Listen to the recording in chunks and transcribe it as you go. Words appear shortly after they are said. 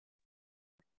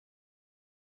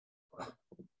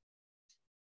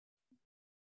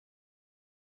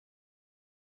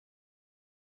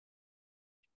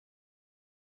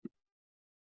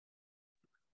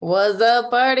What's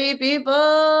up, party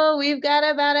people? We've got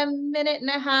about a minute and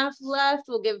a half left.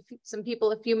 We'll give some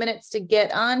people a few minutes to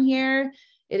get on here.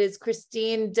 It is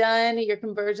Christine Dunn, your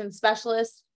conversion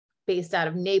specialist based out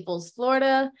of Naples,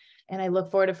 Florida. And I look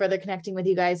forward to further connecting with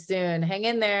you guys soon. Hang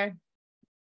in there.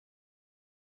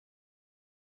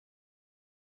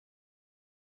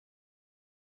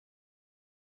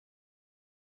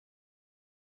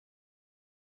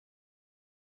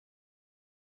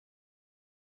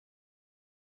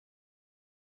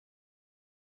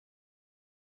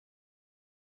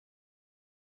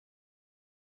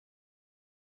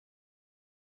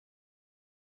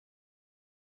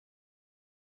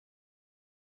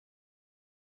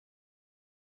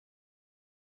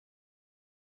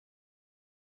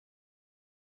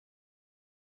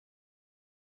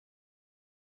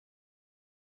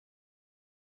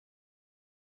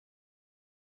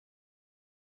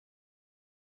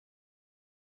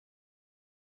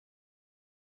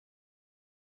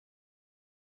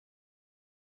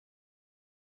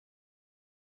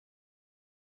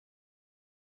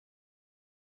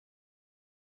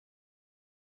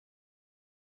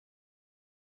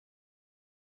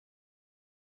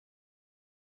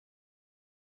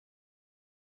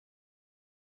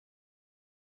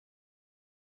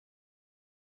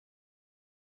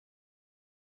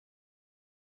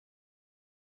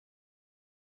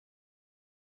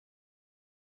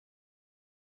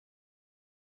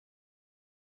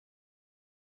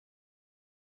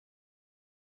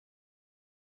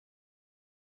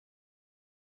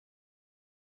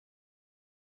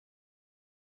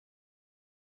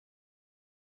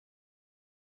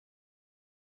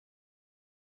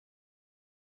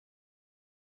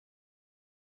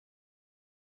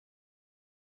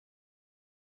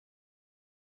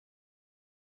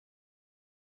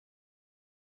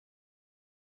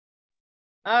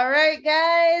 All right,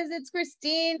 guys, it's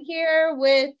Christine here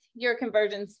with your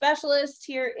conversion specialist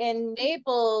here in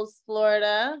Naples,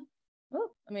 Florida. Oh,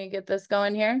 let me get this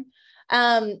going here.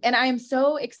 And I am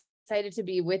so excited to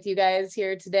be with you guys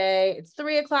here today. It's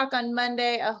 3 o'clock on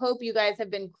Monday. I hope you guys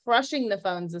have been crushing the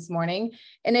phones this morning.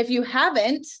 And if you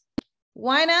haven't,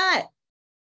 why not?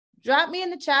 Drop me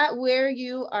in the chat where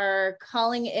you are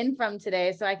calling in from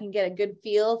today so I can get a good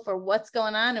feel for what's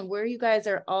going on and where you guys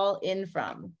are all in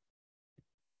from.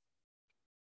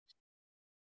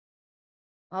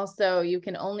 Also, you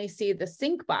can only see the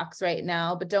CINC box right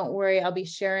now, but don't worry, I'll be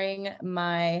sharing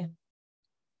my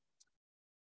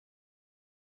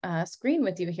screen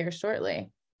with you here shortly.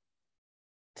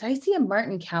 Did I see a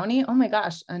Martin County? Oh my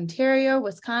gosh, Ontario,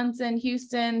 Wisconsin,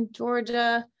 Houston,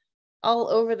 Georgia, all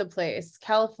over the place.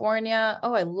 California,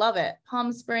 oh, I love it.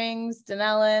 Palm Springs,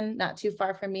 Denellen, not too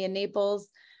far from me in Naples,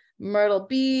 Myrtle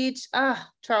Beach.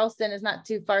 Charleston is not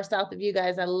too far south of you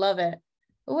guys. I love it.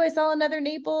 Oh, I saw another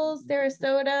Naples,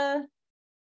 Sarasota.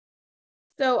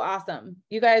 So awesome.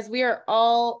 You guys, we are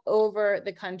all over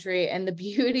the country. And the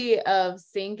beauty of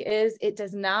CINC is it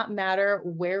does not matter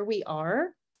where we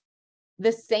are.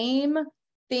 The same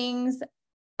things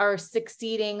are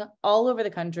succeeding all over the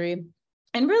country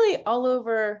and really all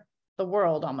over the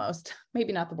world almost.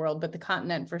 Maybe not the world, but the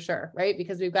continent for sure, right?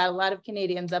 Because we've got a lot of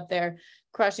Canadians up there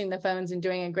crushing the phones and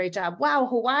doing a great job. Wow,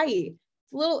 Hawaii.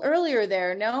 It's a little earlier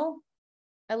there, no?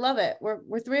 I love it.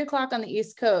 We're 3 o'clock on the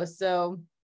East Coast, so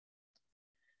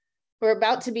we're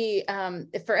about to be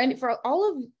for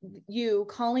all of you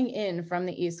calling in from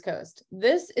the East Coast.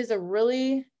 This is a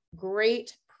really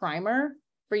great primer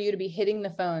for you to be hitting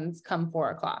the phones come 4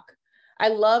 o'clock. I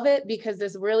love it because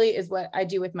this really is what I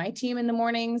do with my team in the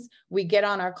mornings. We get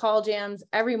on our call jams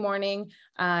every morning.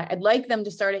 I'd like them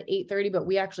to start at 8:30, but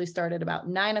we actually start at about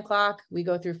 9 o'clock. We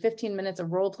go through 15 minutes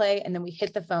of role play and then we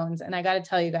hit the phones. And I got to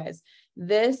tell you guys,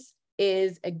 this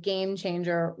is a game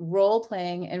changer, role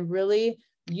playing and really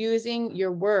using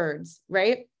your words,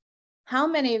 right? How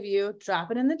many of you, drop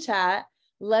it in the chat.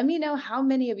 Let me know how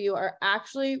many of you are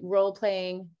actually role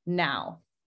playing now.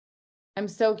 I'm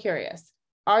so curious.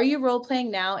 Are you role playing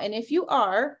now? And if you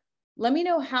are, let me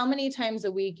know how many times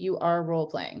a week you are role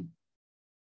playing.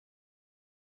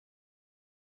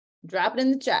 Drop it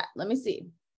in the chat. Let me see.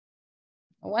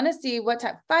 I want to see what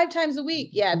time. 5 times a week.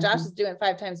 Yeah, Josh is doing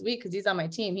 5 times a week because he's on my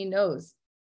team. He knows.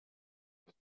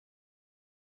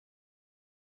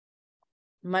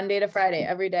 Monday to Friday,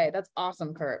 every day. That's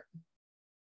awesome, Kurt.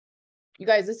 You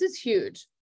guys, this is huge.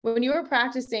 When you are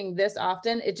practicing this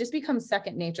often, it just becomes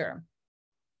second nature.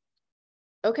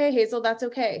 Okay, Hazel, that's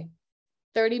okay.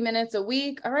 30 minutes a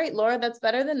week. All right, Laura, that's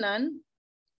better than none.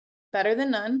 Better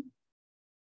than none.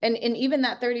 And even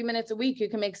that 30 minutes a week, you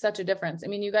can make such a difference. I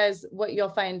mean, you guys, what you'll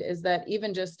find is that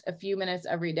even just a few minutes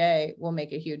every day will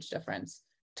make a huge difference.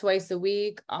 Twice a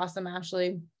week. Awesome,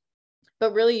 Ashley.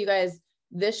 But really, you guys,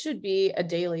 this should be a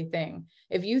daily thing.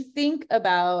 If you think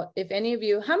about, if any of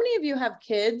you, how many of you have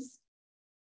kids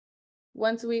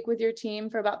once a week with your team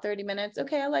for about 30 minutes?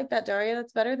 Okay, I like that, Daria.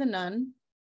 That's better than none.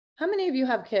 How many of you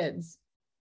have kids?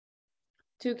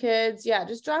 2 kids? Yeah,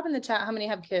 just drop in the chat how many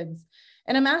have kids.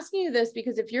 And I'm asking you this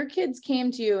because if your kids came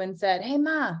to you and said, hey,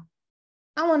 Ma,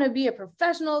 I want to be a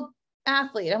professional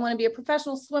athlete. I want to be a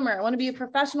professional swimmer. I want to be a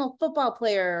professional football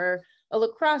player or a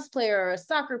lacrosse player or a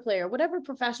soccer player, whatever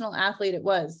professional athlete it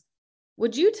was.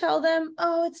 Would you tell them,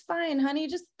 oh, it's fine, honey,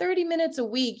 just 30 minutes a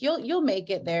week. You'll make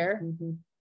it there. Mm-hmm.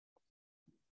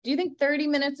 Do you think 30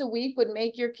 minutes a week would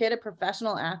make your kid a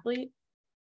professional athlete?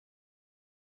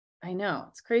 I know,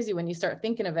 it's crazy when you start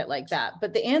thinking of it like that.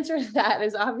 But the answer to that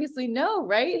is obviously no,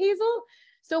 right, Hazel?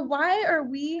 So why are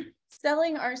we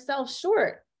selling ourselves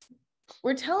short?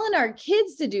 We're telling our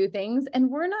kids to do things and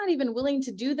we're not even willing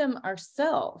to do them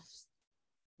ourselves.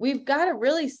 We've got to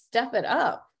really step it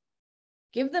up.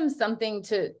 Give them something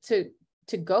to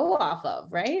go off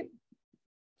of, right?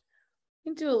 You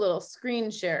can do a little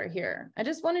screen share here. I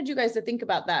just wanted you guys to think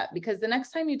about that, because the next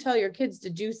time you tell your kids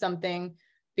to do something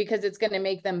because it's going to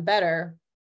make them better,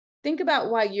 think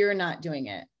about why you're not doing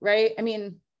it, right? I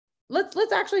mean,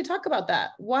 let's actually talk about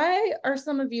that. Why are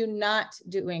some of you not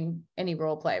doing any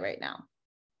role play right now?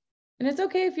 And it's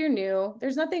okay if you're new.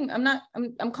 There's nothing,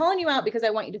 I'm calling you out because I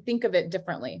want you to think of it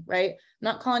differently, right? I'm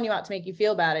not calling you out to make you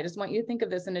feel bad. I just want you to think of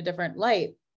this in a different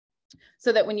light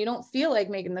so that when you don't feel like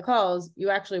making the calls, you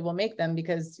actually will make them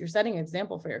because you're setting an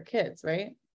example for your kids,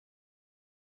 right?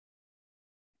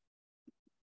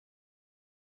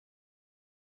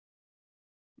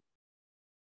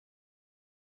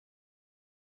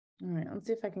 All right, let's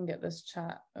see if I can get this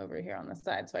chat over here on the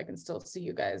side so I can still see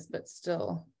you guys, but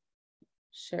still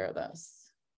share this.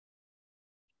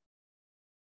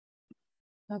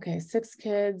 Okay, 6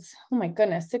 kids. Oh my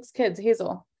goodness, 6 kids.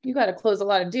 Hazel, you got to close a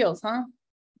lot of deals, huh?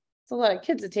 It's a lot of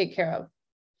kids to take care of.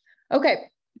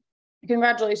 Okay,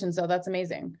 congratulations, though. That's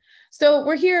amazing. So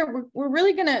we're here. We're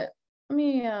really gonna, let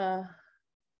me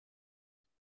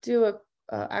do a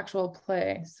actual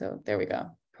play. So there we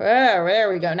go.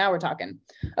 There we go. Now we're talking.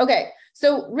 Okay,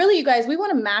 so really, you guys, we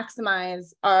want to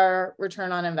maximize our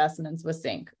return on investments with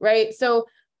CINC, right? So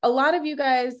a lot of you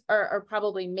guys are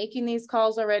probably making these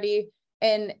calls already.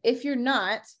 And if you're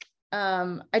not,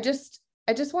 I just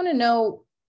want to know,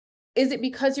 is it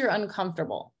because you're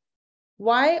uncomfortable?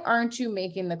 Why aren't you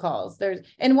making the calls?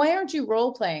 And why aren't you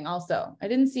role playing also? I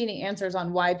didn't see any answers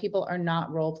on why people are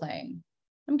not role playing.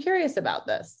 I'm curious about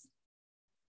this.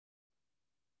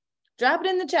 Drop it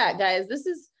in the chat, guys. This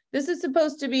is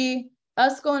supposed to be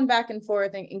us going back and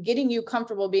forth and getting you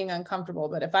comfortable being uncomfortable.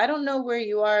 But if I don't know where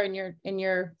you are in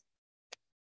your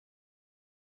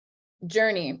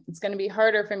journey, it's going to be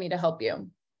harder for me to help you.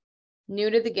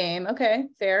 New to the game. Okay,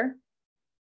 fair.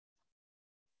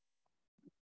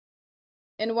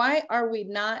 And why are we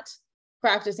not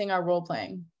practicing our role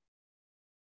playing?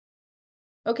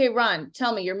 Okay, Ron,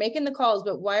 tell me, you're making the calls,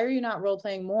 but why are you not role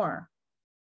playing more?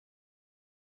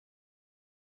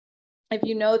 If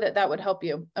you know that would help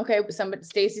you. Okay,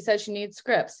 Stacy says she needs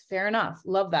scripts. Fair enough.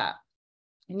 Love that.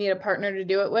 You need a partner to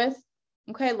do it with.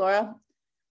 Okay, Laura.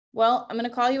 Well, I'm going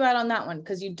to call you out on that one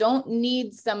because you don't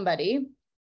need somebody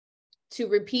to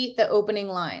repeat the opening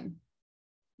line.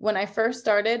 When I first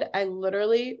started, I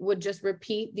literally would just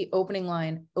repeat the opening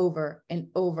line over and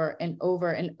over and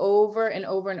over and over and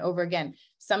over and over again.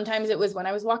 Sometimes it was when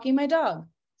I was walking my dog.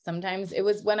 Sometimes it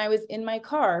was when I was in my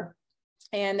car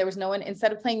and there was no one.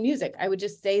 Instead of playing music, I would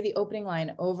just say the opening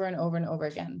line over and over and over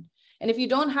again. And if you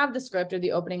don't have the script or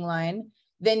the opening line,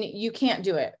 then you can't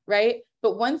do it, right?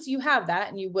 But once you have that,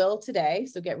 and you will today,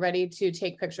 so get ready to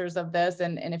take pictures of this.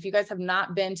 And if you guys have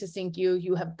not been to CINC,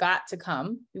 you have got to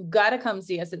come. You've got to come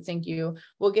see us at CINC.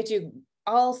 We'll get you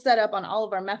all set up on all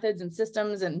of our methods and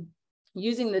systems and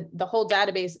using the whole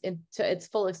database to its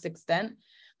fullest extent.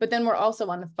 But then we're also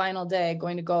on the final day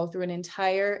going to go through an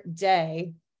entire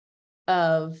day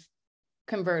of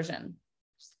conversion.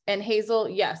 And Hazel,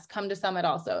 yes, come to Summit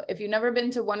also. If you've never been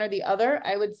to one or the other,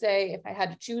 I would say if I had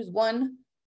to choose one,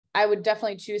 I would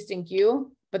definitely choose CINC,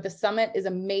 but the Summit is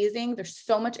amazing. There's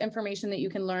so much information that you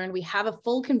can learn. We have a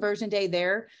full conversion day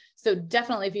there. So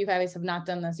definitely, if you guys have not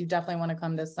done this, you definitely want to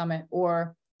come to Summit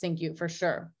or CINC for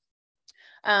sure.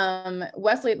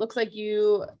 Wesley, it looks like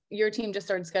your team just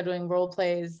started scheduling role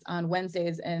plays on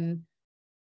Wednesdays, and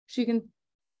you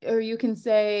can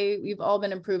say we've all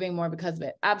been improving more because of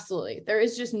it. Absolutely. There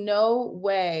is just no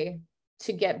way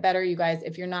to get better, you guys,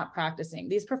 if you're not practicing.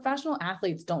 These professional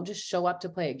athletes don't just show up to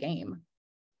play a game.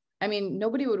 I mean,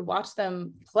 nobody would watch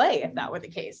them play if that were the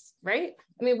case, right?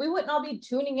 I mean, we wouldn't all be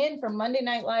tuning in for Monday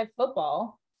Night Live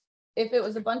football if it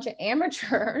was a bunch of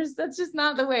amateurs. That's just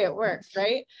not the way it works,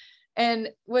 right? And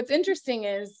what's interesting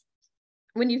is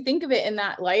when you think of it in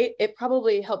that light, it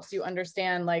probably helps you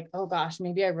understand like, oh gosh,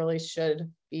 maybe I really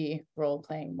should be role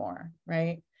playing more,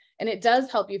 right? And it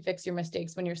does help you fix your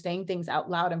mistakes when you're saying things out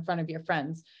loud in front of your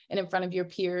friends and in front of your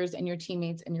peers and your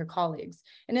teammates and your colleagues.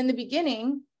 And in the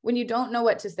beginning, when you don't know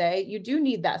what to say, you do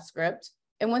need that script.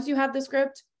 And once you have the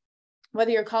script,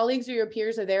 whether your colleagues or your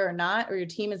peers are there or not, or your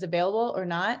team is available or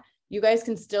not, you guys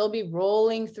can still be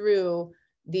rolling through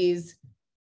these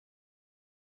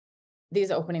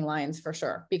opening lines for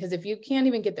sure. Because if you can't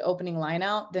even get the opening line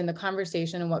out, then the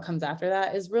conversation and what comes after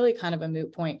that is really kind of a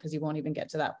moot point because you won't even get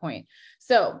to that point.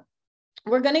 So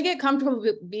we're going to get comfortable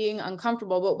with being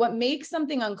uncomfortable, but what makes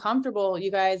something uncomfortable,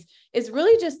 you guys, is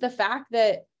really just the fact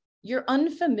that you're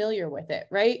unfamiliar with it,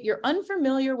 right? You're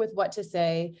unfamiliar with what to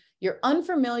say. You're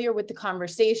unfamiliar with the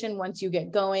conversation once you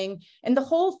get going. And the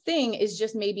whole thing is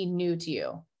just maybe new to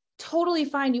you. Totally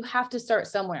fine. You have to start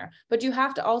somewhere, but you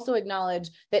have to also acknowledge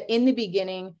that in the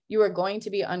beginning, you are going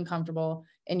to be uncomfortable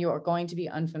and you are going to be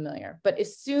unfamiliar. But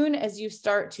as soon as you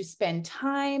start to spend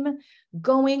time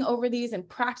going over these and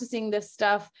practicing this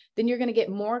stuff, then you're going to get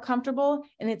more comfortable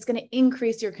and it's going to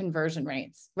increase your conversion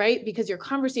rates, right? Because your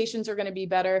conversations are going to be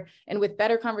better. And with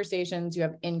better conversations, you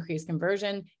have increased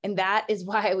conversion. And that is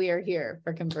why we are here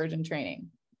for conversion training.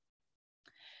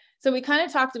 So we kind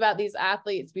of talked about these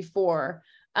athletes before.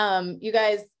 You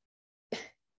guys,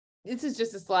 this is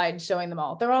just a slide showing them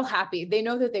all. They're all happy. They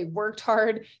know that they worked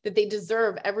hard, that they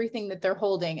deserve everything that they're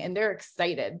holding, and they're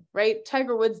excited, right?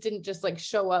 Tiger Woods didn't just like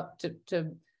show up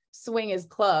to swing his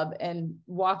club and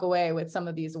walk away with some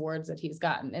of these awards that he's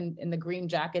gotten and the green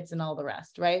jackets and all the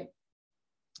rest, right?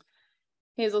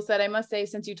 Hazel said, I must say,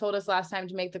 since you told us last time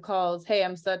to make the calls, hey,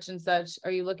 I'm such and such.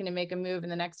 Are you looking to make a move in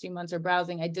the next few months or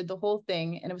browsing? I did the whole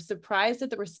thing and I was surprised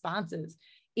at the responses.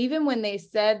 Even when they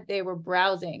said they were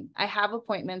browsing, I have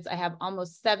appointments. I have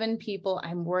almost 7 people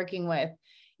I'm working with.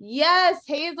 Yes,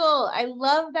 Hazel, I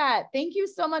love that. Thank you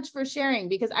so much for sharing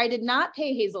because I did not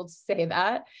pay Hazel to say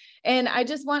that. And I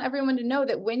just want everyone to know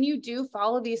that when you do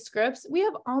follow these scripts, we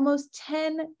have almost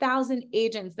 10,000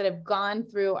 agents that have gone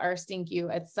through our CINC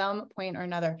at some point or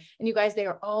another. And you guys, they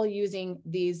are all using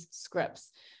these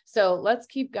scripts. So let's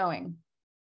keep going.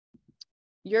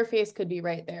 Your face could be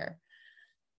right there.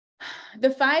 The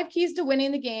 5 keys to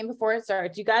winning the game before it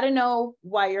starts. You got to know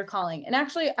why you're calling. And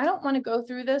actually, I don't want to go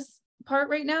through this part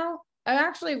right now. I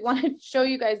actually want to show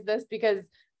you guys this because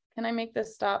can I make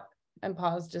this stop and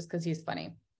pause just because he's funny?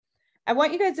 I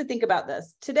want you guys to think about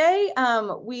this. Today,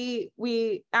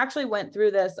 we actually went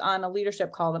through this on a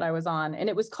leadership call that I was on, and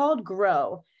it was called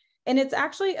Grow. And it's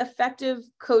actually effective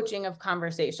coaching of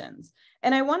conversations.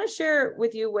 And I want to share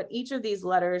with you what each of these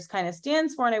letters kind of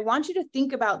stands for. And I want you to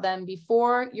think about them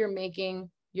before you're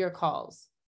making your calls.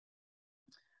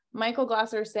 Michael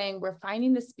Glosser is saying, we're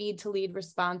finding the speed to lead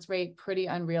response rate pretty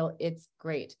unreal. It's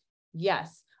great.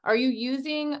 Yes. Are you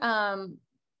using, I'm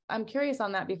curious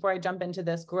on that before I jump into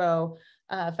this Grow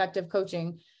effective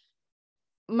coaching.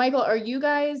 Michael, are you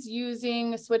guys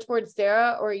using Switchboard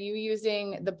Sarah or are you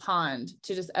using the pond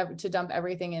to just to dump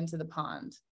everything into the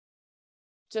pond?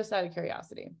 Just out of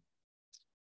curiosity.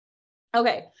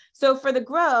 Okay, so for the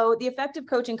Grow, the effective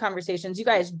coaching conversations, you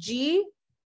guys, G,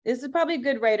 this is probably a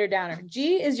good writer downer.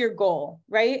 G is your goal,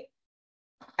 right?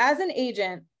 As an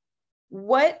agent,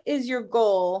 what is your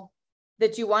goal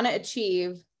that you want to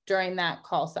achieve during that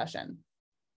call session?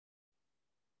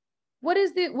 What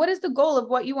is the goal of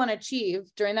what you want to achieve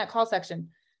during that call section?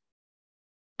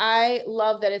 I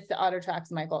love that it's the auto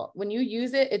tracks, Michael. When you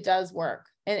use it, it does work,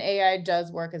 and AI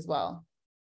does work as well.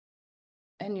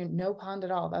 And you no pond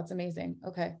at all. That's amazing.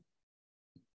 Okay.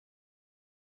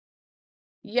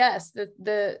 Yes,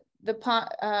 the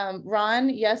pond, Ron.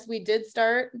 Yes, we did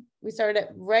start. We started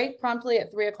right promptly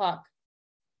at 3 o'clock.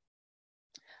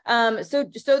 So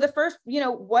the first,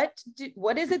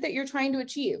 what is it that you're trying to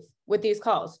achieve with these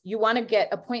calls? You want to get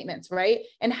appointments, right?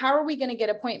 And how are we going to get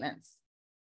appointments?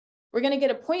 We're going to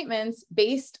get appointments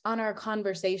based on our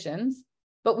conversations,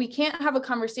 but we can't have a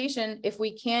conversation if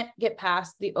we can't get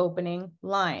past the opening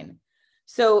line.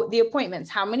 So the appointments,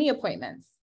 how many appointments?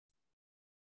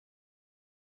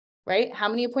 Right? How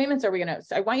many appointments are we going to?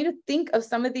 So I want you to think of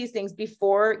some of these things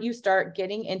before you start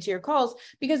getting into your calls,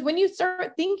 because when you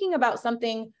start thinking about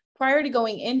something prior to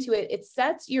going into it, it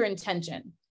sets your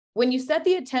intention. When you set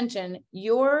the intention,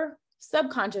 your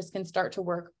subconscious can start to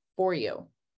work for you.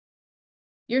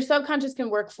 Your subconscious can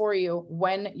work for you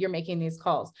when you're making these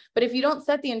calls. But if you don't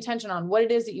set the intention on what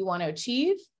it is that you want to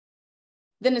achieve,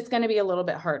 then it's going to be a little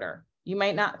bit harder. You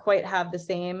might not quite have the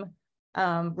same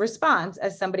response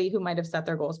as somebody who might have set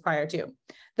their goals prior to.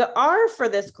 The R for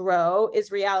this grow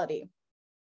is reality.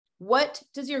 What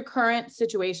does your current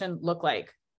situation look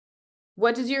like?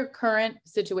 What does your current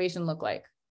situation look like?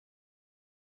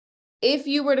 If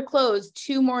you were to close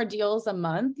 2 more deals a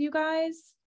month, you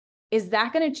guys, is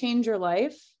that going to change your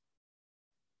life?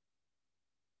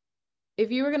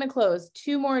 If you were going to close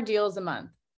 2 more deals a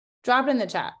month, drop it in the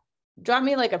chat. Drop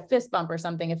me like a fist bump or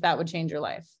something if that would change your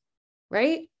life,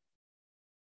 right?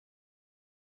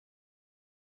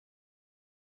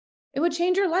 It would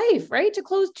change your life, right? To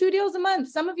close 2 deals a month.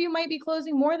 Some of you might be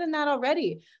closing more than that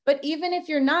already. But even if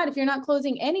you're not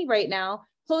closing any right now,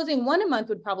 closing 1 a month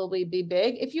would probably be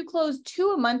big. If you close 2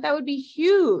 a month, that would be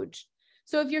huge.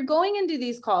 So if you're going into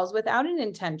these calls without an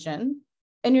intention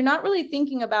and you're not really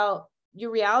thinking about your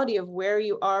reality of where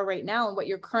you are right now and what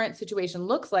your current situation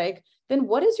looks like, then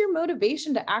what is your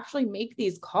motivation to actually make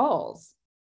these calls,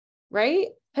 right?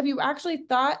 Have you actually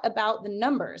thought about the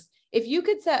numbers? If you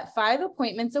could set 5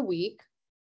 appointments a week,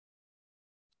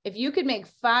 if you could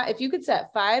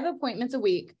set 5 appointments a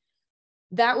week,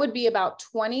 that would be about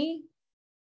 20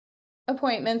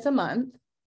 appointments a month,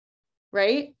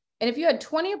 right? And if you had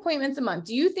 20 appointments a month,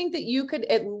 do you think that you could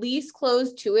at least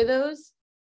close 2 of those?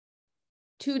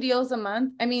 2 deals a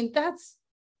month? I mean, that's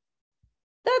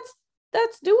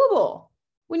doable.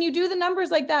 When you do the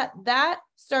numbers like that, that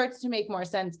starts to make more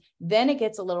sense. Then it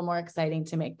gets a little more exciting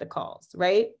to make the calls,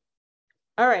 right?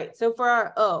 All right, so for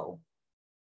our O,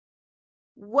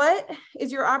 what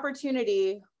is your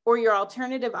opportunity or your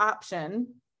alternative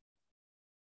option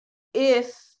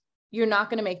if you're not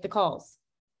going to make the calls?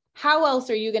 How else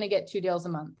are you going to get 2 deals a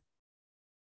month?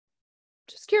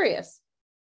 Just curious.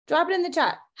 Drop it in the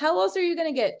chat. How else are you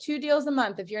going to get 2 deals a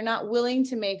month if you're not willing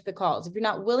to make the calls? If you're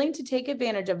not willing to take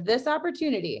advantage of this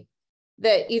opportunity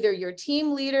that either your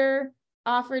team leader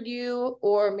offered you,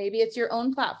 or maybe it's your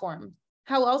own platform.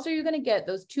 How else are you going to get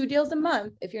those 2 deals a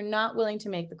month if you're not willing to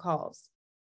make the calls?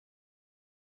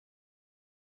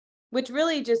 Which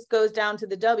really just goes down to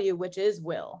the W, which is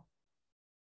will.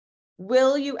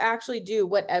 Will you actually do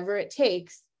whatever it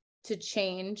takes to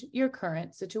change your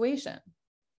current situation?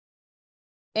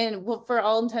 And well, for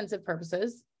all intents and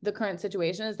purposes, the current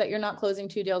situation is that you're not closing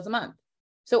 2 deals a month.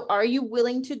 So are you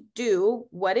willing to do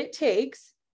what it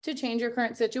takes to change your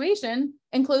current situation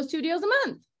and close 2 deals a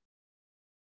month?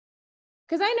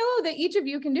 Because I know that each of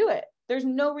you can do it. There's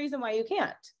no reason why you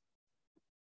can't.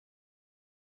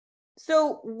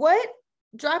 So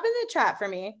drop in the chat for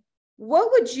me,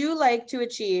 what would you like to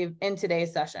achieve in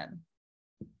today's session?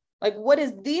 Like, what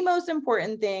is the most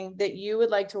important thing that you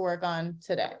would like to work on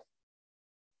today?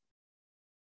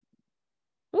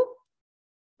 Oop.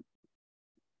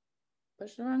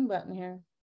 Push the wrong button here.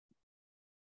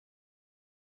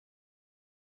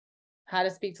 How to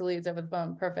speak to leads over the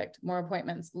phone. Perfect. More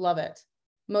appointments. Love it.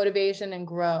 Motivation and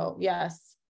grow.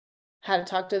 Yes. How to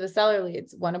talk to the seller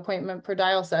leads. 1 appointment per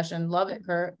dial session. Love it,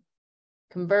 Kurt.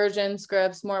 Conversion,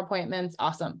 scripts, more appointments.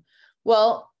 Awesome.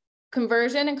 Well,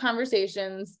 conversion and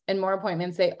conversations and more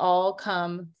appointments, they all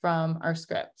come from our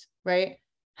script, right?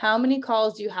 How many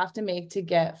calls do you have to make to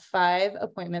get 5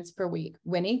 appointments per week?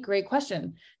 Winnie, great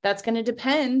question. That's going to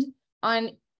depend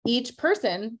on each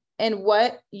person and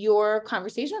what your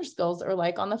conversational skills are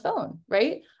like on the phone,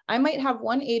 right? I might have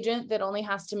one agent that only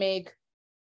has to make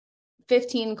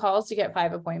 15 calls to get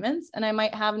 5 appointments. And I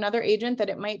might have another agent that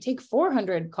it might take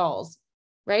 400 calls,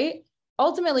 right?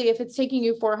 Ultimately, if it's taking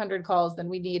you 400 calls, then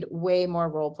we need way more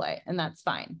role play, and that's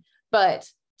fine. But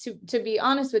to be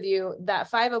honest with you, that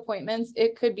 5 appointments,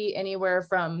 it could be anywhere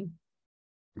from,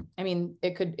 I mean,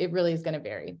 it really is going to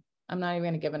vary. I'm not even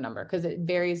going to give a number because it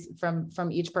varies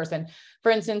from each person.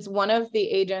 For instance, one of the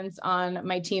agents on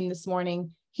my team this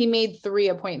morning, he made 3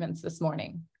 appointments this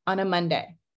morning on a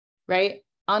Monday, right?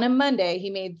 On a Monday, he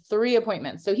made 3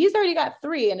 appointments. So he's already got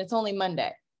 3 and it's only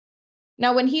Monday.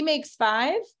 Now, when he makes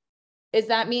 5, does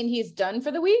that mean he's done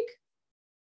for the week?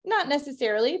 Not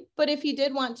necessarily, but if he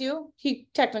did want to, he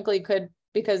technically could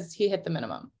because he hit the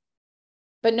minimum.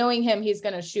 But knowing him, he's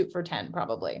going to shoot for 10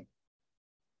 probably.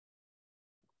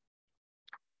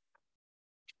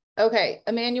 Okay,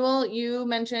 Emmanuel, you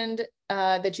mentioned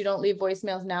that you don't leave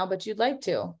voicemails now, but you'd like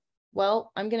to.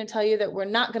 Well, I'm going to tell you that we're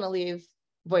not going to leave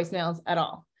voicemails at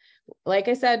all. Like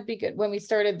I said, when we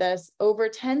started this, over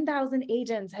 10,000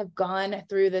 agents have gone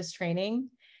through this training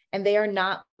and they are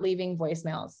not leaving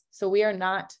voicemails. So we are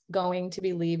not going to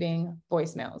be leaving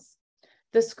voicemails.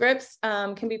 The scripts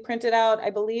can be printed out. I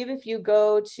believe if you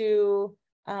go to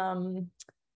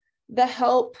the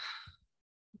help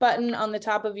button on the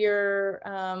top of your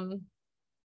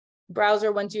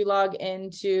browser once you log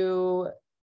into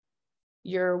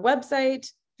your website.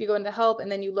 If you go into help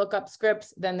and then you look up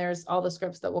scripts, then there's all the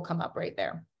scripts that will come up right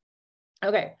there.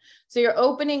 Okay, so your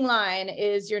opening line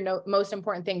is your most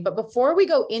important thing. But before we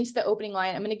go into the opening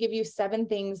line, I'm going to give you 7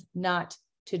 things not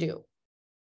to do.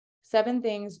 7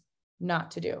 things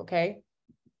not to do, okay?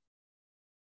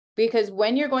 Because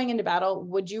when you're going into battle,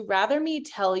 would you rather me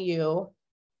tell you,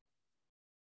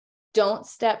 don't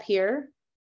step here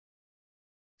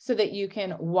so that you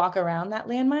can walk around that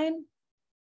landmine?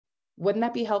 Wouldn't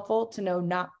that be helpful to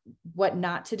know what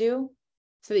not to do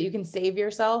so that you can save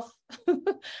yourself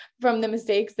from the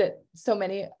mistakes that so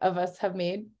many of us have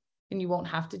made and you won't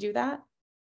have to do that?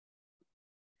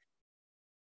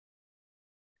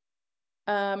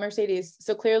 Mercedes,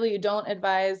 so clearly you don't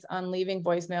advise on leaving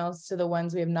voicemails to the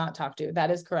ones we have not talked to. That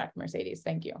is correct, Mercedes.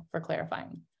 Thank you for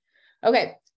clarifying.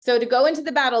 Okay, so to go into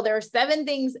the battle, there are 7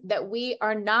 things that we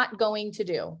are not going to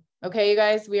do. Okay, you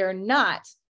guys, we are not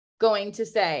going to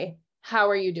say, how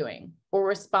are you doing? Or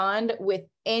respond with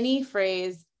any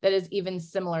phrase that is even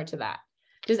similar to that.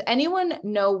 Does anyone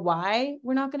know why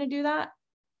we're not going to do that?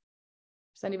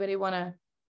 Does anybody want to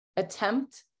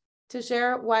attempt to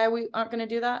share why we aren't going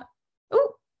to do that?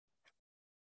 Ooh,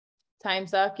 time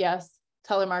suck. Yes.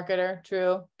 Telemarketer.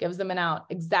 True. Gives them an out.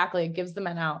 Exactly. It gives them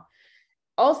an out.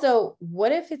 Also,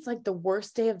 what if it's like the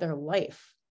worst day of their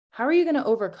life? How are you going to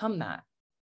overcome that?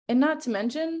 And not to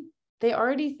mention, they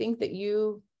already think that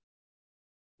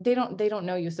they don't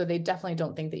know you. So they definitely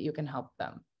don't think that you can help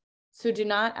them. So do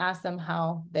not ask them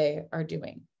how they are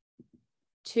doing.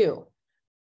 2,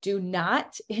 do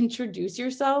not introduce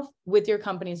yourself with your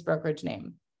company's brokerage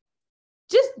name.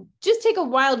 Just take a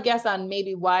wild guess on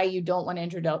maybe why you don't want to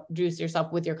introduce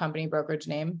yourself with your company brokerage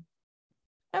name.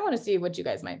 I want to see what you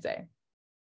guys might say.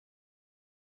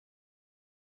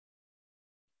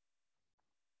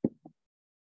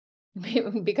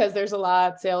 Because there's a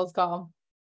lot, sales call.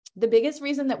 The biggest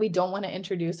reason that we don't want to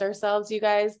introduce ourselves, you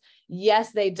guys,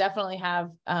 yes, they definitely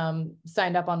have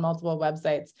signed up on multiple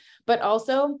websites, but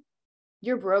also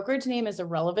your brokerage name is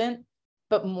irrelevant.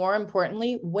 But more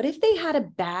importantly, what if they had a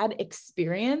bad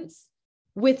experience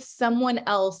with someone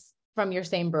else from your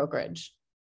same brokerage?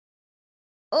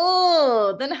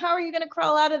 Oh, then how are you going to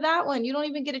crawl out of that one? You don't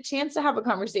even get a chance to have a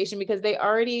conversation because they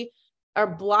already are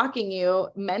blocking you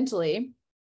mentally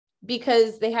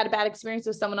because they had a bad experience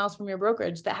with someone else from your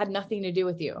brokerage that had nothing to do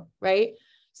with you, right?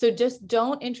 So just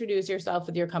don't introduce yourself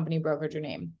with your company brokerage or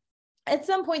name. At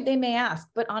some point they may ask,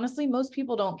 but honestly, most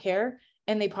people don't care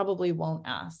and they probably won't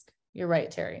ask. You're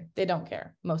right, Terry. They don't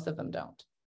care. Most of them don't.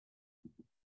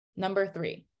 Number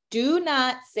 3, do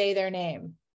not say their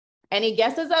name. Any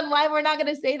guesses on why we're not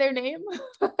going to say their name?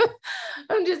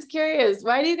 I'm just curious.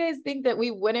 Why do you guys think that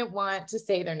we wouldn't want to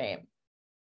say their name?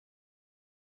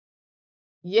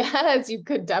 Yes, you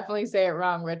could definitely say it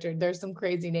wrong, Richard. There's some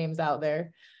crazy names out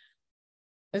there.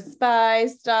 A spy,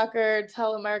 stalker,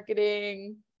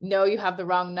 telemarketing. No, you have the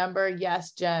wrong number.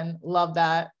 Yes, Jen, love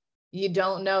that. You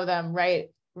don't know them, right?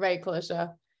 Right,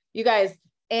 Kalisha. You guys,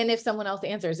 and if someone else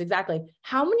answers, exactly.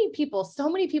 How many people, so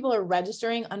many people are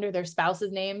registering under their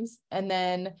spouse's names, and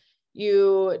then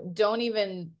you don't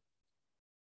even,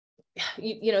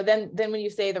 then when you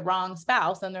say the wrong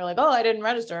spouse, then they're like, oh, I didn't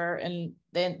register. And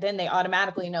then they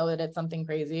automatically know that it's something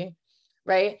crazy,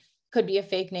 right? Could be a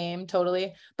fake name,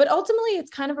 totally. But ultimately it's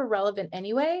kind of irrelevant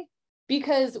anyway,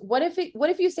 because what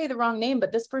if you say the wrong name,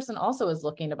 but this person also is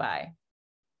looking to buy?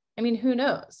 I mean, who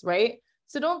knows, right?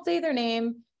 So don't say their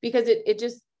name because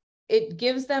it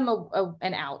gives them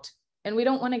an out, and we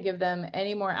don't want to give them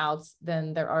any more outs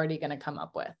than they're already going to come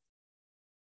up with.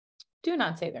 Do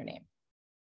not say their name.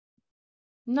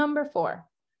 Number 4,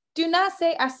 do not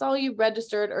say, I saw you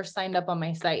registered or signed up on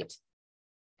my site.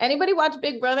 Anybody watch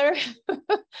Big Brother?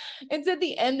 It's at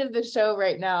the end of the show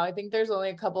right now. I think there's only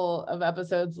a couple of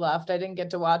episodes left. I didn't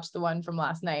get to watch the one from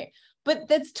last night, but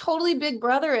that's totally Big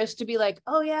Brother-ish to be like,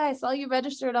 oh yeah, I saw you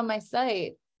registered on my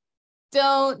site.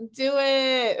 Don't do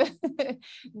it.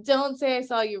 Don't say I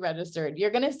saw you registered. You're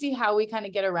going to see how we kind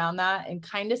of get around that and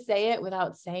kind of say it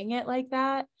without saying it like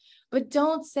that. But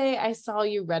don't say I saw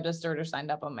you registered or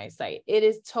signed up on my site. It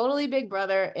is totally Big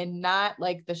Brother and not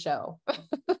like the show.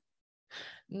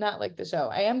 Not like the show.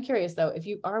 I am curious though, if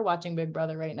you are watching Big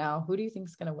Brother right now, who do you think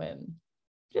is going to win?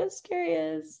 Just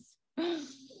curious.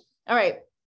 All right.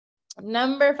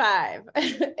 Number 5.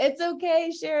 It's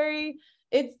okay, Sherry.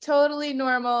 It's totally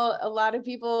normal. A lot of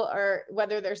people are,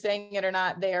 whether they're saying it or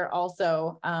not, they are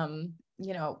also,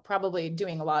 probably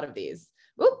doing a lot of these.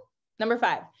 Whoop. Number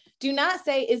 5, do not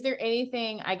say, is there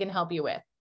anything I can help you with?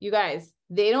 You guys,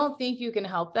 they don't think you can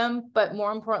help them, but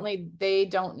more importantly, they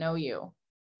don't know you,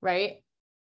 right?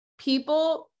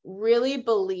 people really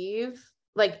believe,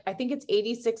 like, I think it's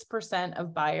 86%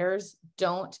 of buyers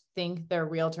don't think their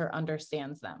realtor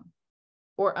understands them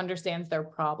or understands their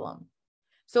problem.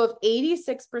 So if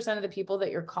 86% of the people that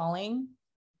you're calling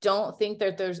don't think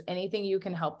that there's anything you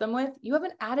can help them with, you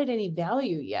haven't added any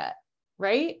value yet,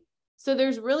 right? So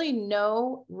there's really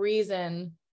no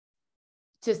reason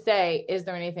to say, is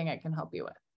there anything I can help you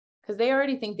with? Because they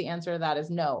already think the answer to that is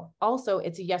no. Also,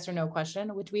 it's a yes or no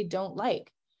question, which we don't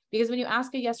like. Because when you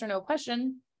ask a yes or no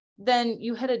question, then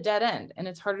you hit a dead end and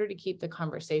it's harder to keep the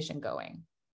conversation going.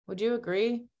 Would you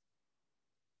agree?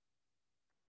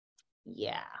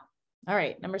 Yeah. All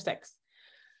right. Number 6,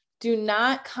 do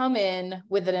not come in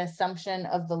with an assumption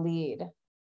of the lead.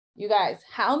 You guys,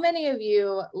 how many of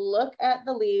you look at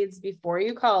the leads before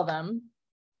you call them?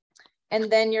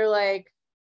 And then you're like,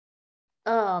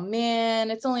 oh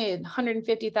man, it's only a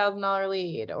 $150,000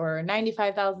 lead or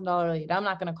 $95,000 lead. I'm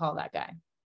not going to call that guy.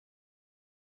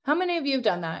 How many of you have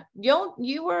done that?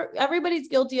 Everybody's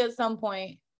guilty at some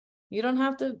point. You don't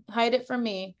have to hide it from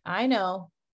me. I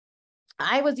know.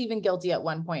 I was even guilty at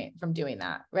one point from doing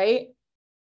that, right?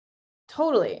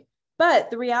 Totally.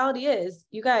 But the reality is,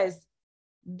 you guys,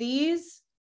 these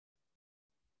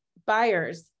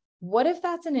buyers, what if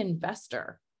that's an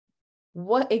investor?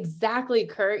 What exactly,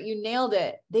 Kurt? You nailed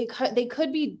it. They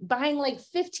could be buying like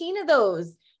 15 of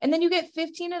those. And then you get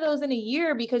 15 of those in a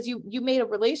year because you made a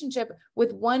relationship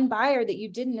with one buyer that you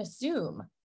didn't assume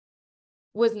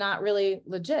was not really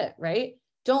legit, right?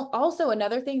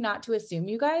 Another thing not to assume,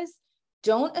 you guys,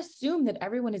 don't assume that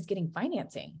everyone is getting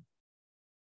financing.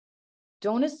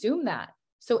 Don't assume that.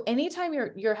 So anytime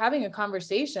you're having a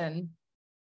conversation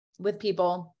with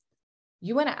people,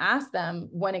 you want to ask them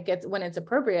when it's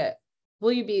appropriate,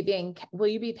 will you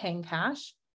be paying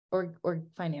cash or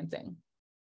financing?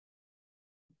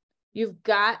 You've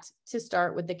got to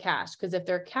start with the cash, because if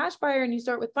they're a cash buyer and you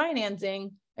start with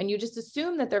financing and you just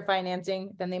assume that they're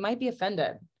financing, then they might be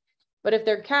offended. But if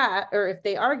they're if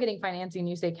they are getting financing and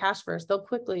you say cash first, they'll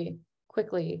quickly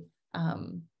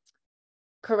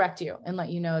correct you and let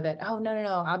you know that, oh, no,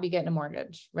 I'll be getting a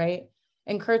mortgage, right?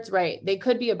 And Kurt's right. They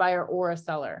could be a buyer or a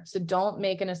seller. So don't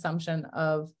make an assumption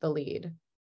of the lead.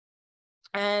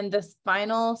 And the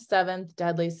final 7th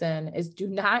deadly sin is do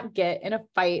not get in a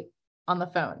fight on the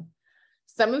phone.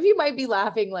 Some of you might be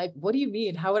laughing like, what do you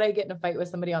mean? How would I get in a fight with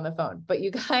somebody on the phone? But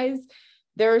you guys,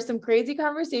 there are some crazy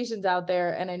conversations out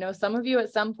there. And I know some of you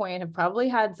at some point have probably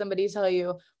had somebody tell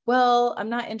you, well, I'm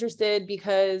not interested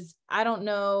because I don't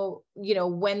know,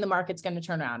 when the market's going to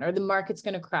turn around or the market's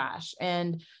going to crash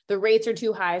and the rates are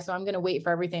too high. So I'm going to wait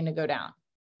for everything to go down.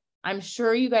 I'm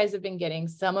sure you guys have been getting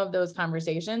some of those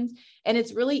conversations, and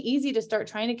it's really easy to start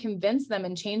trying to convince them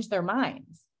and change their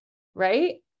minds,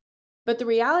 right? But the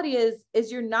reality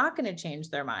is you're not going to change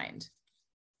their mind.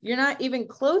 You're not even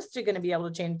close to going to be able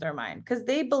to change their mind because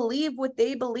they believe what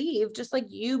they believe, just like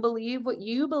you believe what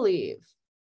you believe.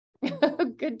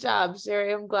 Good job,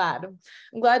 Sherry. I'm glad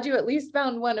you at least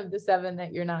found one of the 7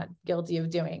 that you're not guilty of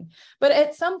doing. But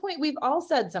at some point, we've all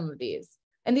said some of these.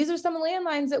 And these are some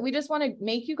landmines that we just want to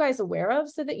make you guys aware of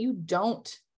so that you don't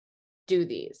do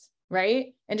these,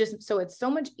 right? And just so it's so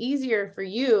much easier for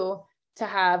you to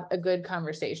have a good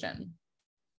conversation.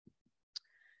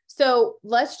 So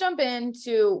let's jump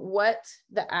into what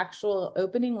the actual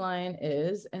opening line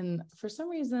is. And for some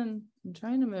reason, I'm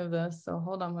trying to move this. So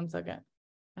hold on one second.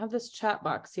 I have this chat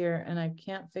box here and I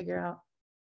can't figure out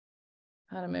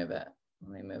how to move it.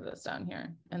 Let me move this down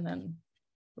here and then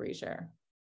reshare.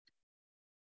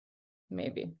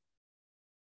 Maybe.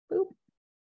 Boop.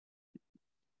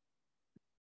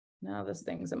 Now this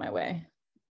thing's in my way.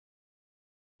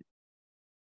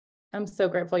 I'm so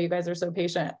grateful you guys are so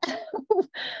patient.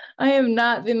 I am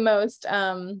not the most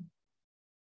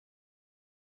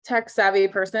tech savvy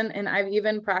person, and I've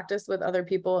even practiced with other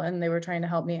people and they were trying to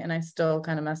help me and I still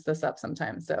kind of mess this up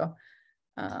sometimes. So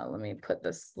let me put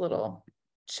this little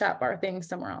chat bar thing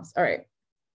somewhere else. All right.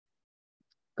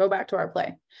 Go back to our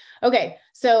play. Okay.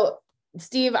 So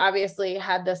Steve obviously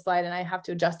had this slide and I have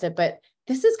to adjust it, but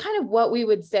this is kind of what we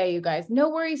would say, you guys. No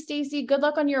worries, Stacy. Good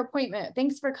luck on your appointment.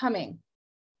 Thanks for coming.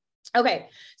 Okay.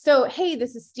 So, hey,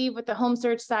 this is Steve with the home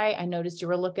search site. I noticed you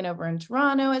were looking over in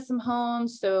Toronto at some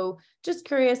homes. So just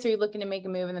curious, are you looking to make a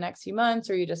move in the next few months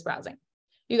or are you just browsing?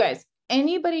 You guys,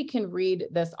 anybody can read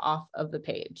this off of the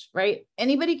page, right?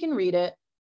 Anybody can read it.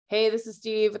 Hey, this is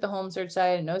Steve with the home search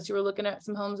site. I noticed you were looking at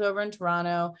some homes over in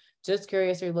Toronto. Just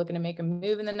curious, are you looking to make a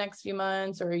move in the next few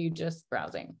months or are you just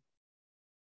browsing?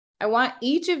 I want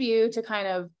each of you to kind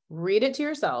of read it to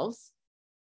yourselves,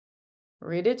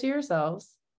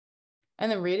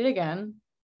 and then read it again,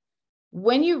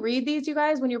 When you read these, you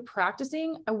guys, when you're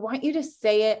practicing, I want you to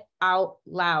say it out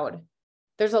loud.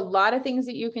 There's a lot of things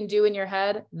that you can do in your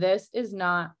head. This is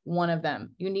not one of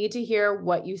them. You need to hear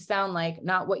what you sound like,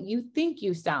 not what you think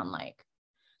you sound like.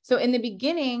 So in the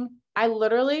beginning, I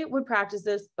literally would practice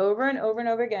this over and over and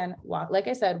over again. Like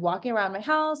I said, walking around my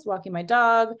house, walking my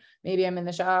dog. Maybe I'm in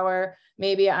the shower.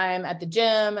 Maybe I'm at the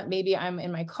gym. Maybe I'm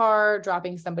in my car,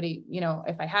 dropping somebody,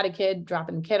 if I had a kid,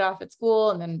 dropping the kid off at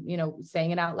school and then,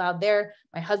 saying it out loud there.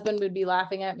 My husband would be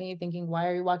laughing at me thinking, why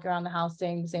are you walking around the house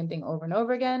saying the same thing over and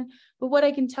over again? But what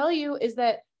I can tell you is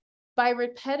that by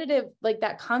repetitive, like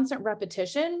that constant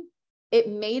repetition, it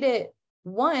made it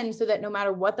one so that no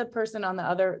matter what the person on the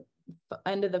other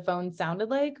end of the phone sounded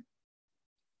like,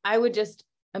 I would just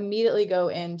immediately go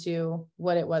into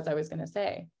what it was I was going to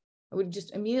say. I would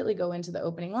just immediately go into the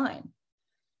opening line.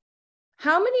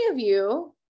 How many of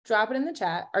you, drop it in the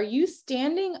chat, are you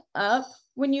standing up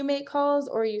when you make calls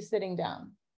or are you sitting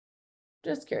down?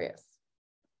 Just curious.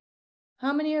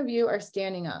 How many of you are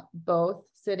standing up? Both,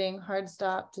 sitting, hard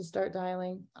stop to start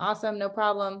dialing. Awesome, no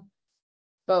problem.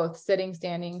 Both, sitting,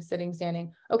 standing, sitting,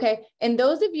 standing. Okay, and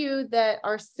those of you that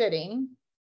are sitting,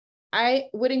 I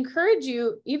would encourage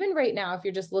you, even right now, if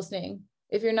you're just listening,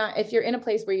 if you're in a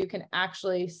place where you can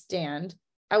actually stand,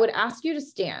 I would ask you to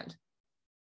stand.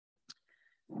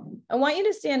 I want you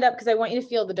to stand up because I want you to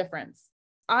feel the difference.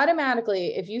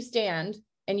 Automatically, if you stand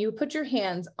and you put your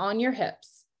hands on your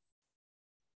hips,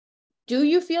 do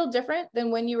you feel different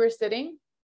than when you were sitting?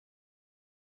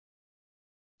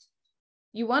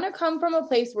 You want to come from a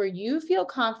place where you feel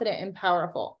confident and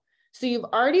powerful. So you've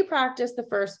already practiced the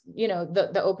first,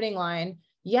 the opening line.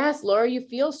 Yes, Laura, you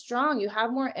feel strong. You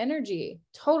have more energy.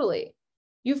 Totally.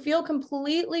 You feel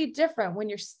completely different when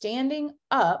you're standing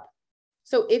up.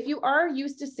 So if you are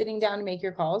used to sitting down to make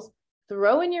your calls,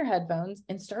 throw in your headphones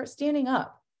and start standing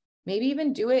up. Maybe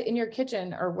even do it in your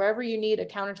kitchen or wherever you need a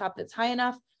countertop that's high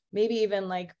enough. Maybe even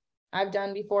like I've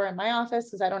done before in my office,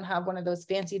 because I don't have one of those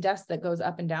fancy desks that goes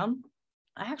up and down.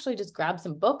 I actually just grab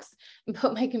some books and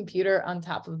put my computer on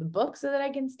top of the book so that I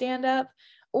can stand up.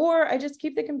 Or I just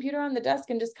keep the computer on the desk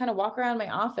and just kind of walk around my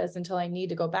office until I need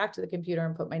to go back to the computer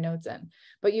and put my notes in.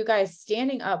 But you guys,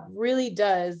 standing up really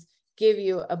does give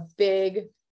you a big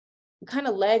kind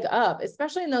of leg up,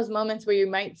 especially in those moments where you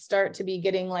might start to be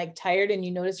getting like tired and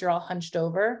you notice you're all hunched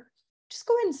over. Just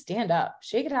go ahead and stand up,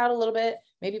 shake it out a little bit,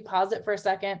 maybe pause it for a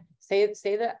second, say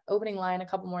the opening line a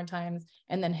couple more times,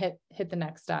 and then hit the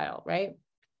next dial, right?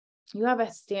 You have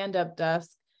a stand-up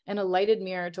desk and a lighted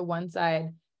mirror to one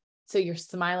side, so you're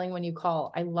smiling when you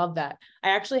call. I love that. I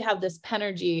actually have this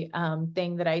Penergy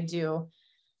thing that I do,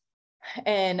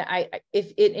 and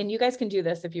and you guys can do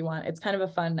this if you want. It's kind of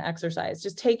a fun exercise.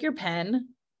 Just take your pen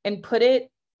and put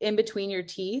it in between your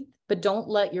teeth, but don't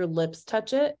let your lips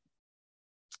touch it.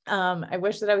 I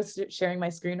wish that I was sharing my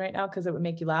screen right now because it would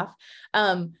make you laugh.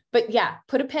 But yeah,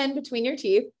 put a pen between your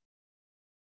teeth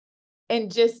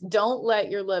and just don't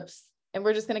let your lips, and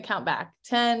we're just going to count back.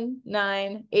 10,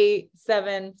 9, 8,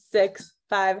 7, 6,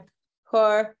 5,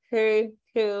 4, 3,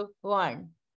 2, 1.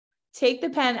 Take the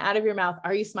pen out of your mouth.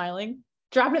 Are you smiling?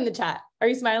 Drop it in the chat. Are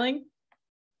you smiling?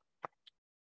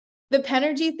 The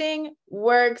Penergy thing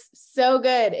works so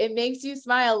good. It makes you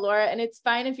smile, Laura, and it's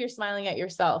fine if you're smiling at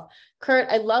yourself. Kurt,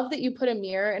 I love that you put a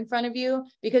mirror in front of you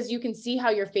because you can see how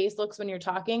your face looks when you're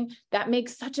talking. That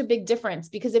makes such a big difference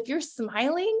because if you're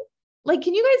smiling, like,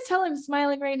 can you guys tell I'm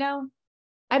smiling right now?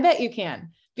 I bet you can,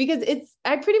 because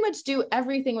I pretty much do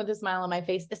everything with a smile on my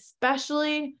face,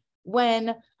 especially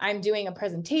when I'm doing a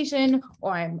presentation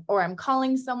or I'm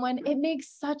calling someone. It makes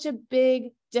such a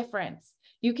big difference.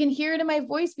 You can hear it in my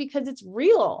voice because it's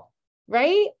real,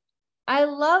 right? I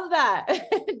love that.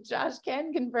 Josh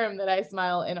can confirm that I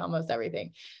smile in almost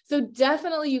everything. So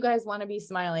definitely you guys want to be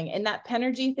smiling. And that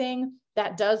Penergy thing,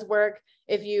 that does work.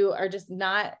 If you are just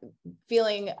not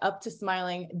feeling up to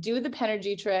smiling, do the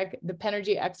Penergy trick, the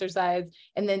Penergy exercise,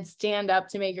 and then stand up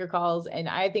to make your calls. And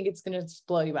I think it's going to just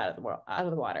blow you out of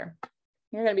the water.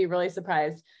 You're going to be really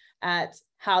surprised at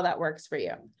how that works for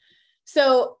you.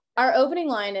 So our opening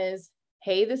line is,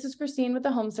 hey, this is Christine with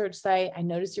the home search site. I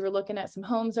noticed you were looking at some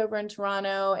homes over in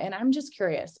Toronto, and I'm just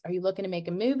curious, are you looking to make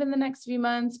a move in the next few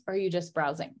months, or are you just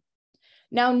browsing?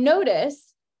 Now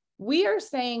notice, we are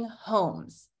saying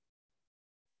homes.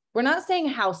 We're not saying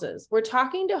houses. We're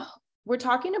talking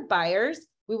to buyers.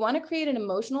 We want to create an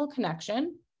emotional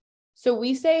connection. So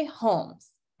we say homes,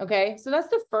 okay? So that's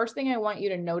the first thing I want you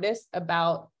to notice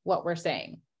about what we're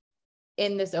saying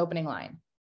in this opening line.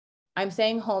 I'm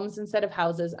saying homes instead of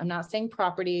houses. I'm not saying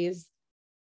properties.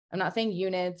 I'm not saying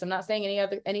units. I'm not saying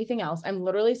anything else. I'm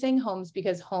literally saying homes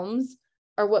because homes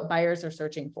are what buyers are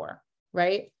searching for,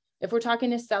 right? If we're talking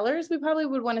to sellers, we probably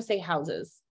would want to say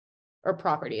houses or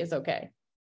property is okay.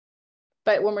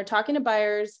 But when we're talking to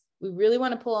buyers, we really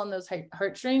want to pull on those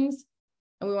heartstrings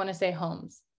and we want to say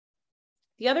homes.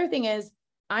 The other thing is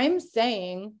I'm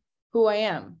saying who I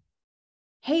am.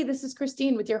 Hey, this is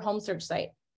Christine with your home search site.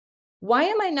 Why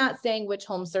am I not saying which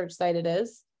home search site it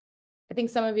is? I think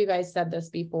some of you guys said this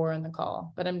before in the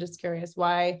call, but I'm just curious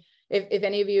why, if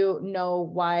any of you know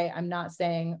why I'm not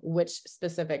saying which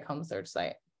specific home search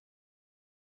site.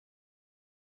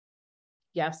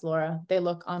 Yes, Laura, they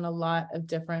look on a lot of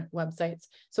different websites.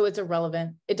 So it's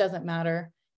irrelevant. It doesn't matter.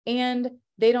 And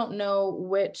they don't know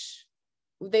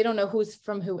who's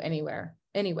from who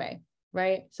anyway,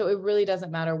 right? So it really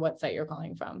doesn't matter what site you're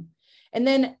calling from. And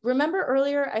then remember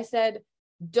earlier, I said,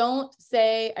 don't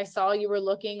say, I saw you were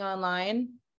looking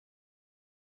online.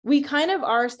 We kind of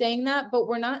are saying that, but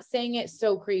we're not saying it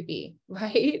so creepy,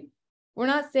 right? We're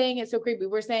not saying it so creepy.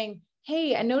 We're saying,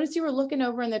 hey, I noticed you were looking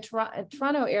over in the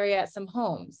Toronto area at some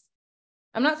homes.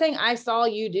 I'm not saying I saw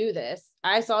you do this.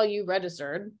 I saw you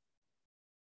registered.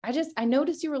 I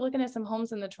noticed you were looking at some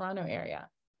homes in the Toronto area.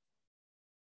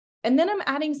 And then I'm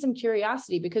adding some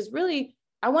curiosity because really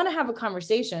I want to have a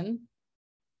conversation.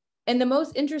 And the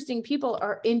most interesting people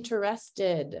are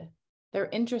interested. They're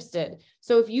interested.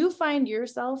 So if you find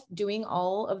yourself doing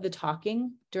all of the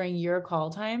talking during your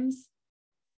call times,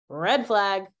 red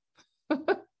flag.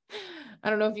 I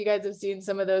don't know if you guys have seen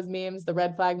some of those memes, the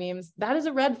red flag memes. That is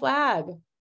a red flag.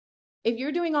 If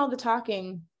you're doing all the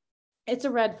talking, it's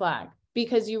a red flag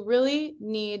because you really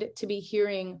need to be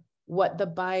hearing what the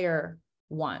buyer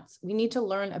wants. We need to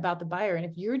learn about the buyer. And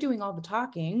if you're doing all the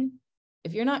talking,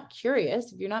 if you're not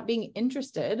curious, if you're not being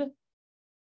interested,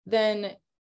 then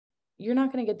you're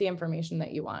not going to get the information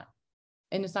that you want.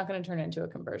 And it's not going to turn into a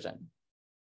conversion.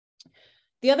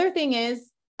 The other thing is,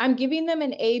 I'm giving them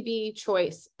an A-B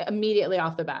choice immediately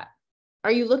off the bat.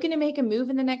 Are you looking to make a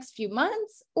move in the next few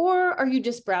months, or are you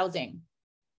just browsing?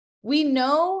 We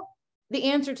know the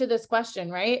answer to this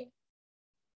question, right?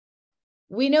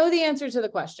 We know the answer to the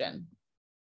question.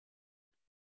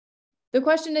 The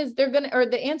question is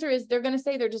the answer is they're going to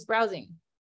say they're just browsing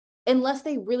unless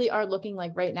they really are looking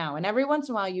like right now. And every once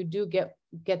in a while you do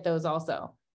get those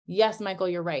also. Yes, Michael,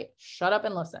 you're right. Shut up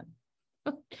and listen.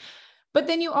 But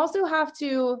then you also have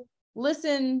to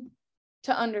listen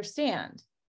to understand,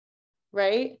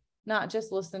 right? Not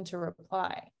just listen to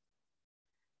reply.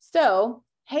 So,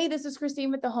 hey, this is Christine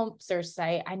with the home search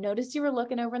site. I noticed you were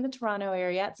looking over in the Toronto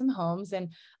area at some homes,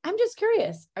 and I'm just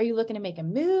curious, are you looking to make a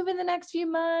move in the next few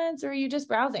months, or are you just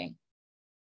browsing?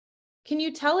 Can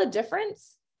you tell a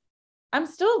difference? I'm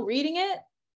still reading it.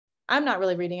 I'm not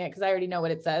really reading it because I already know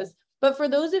what it says. But for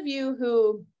those of you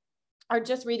who are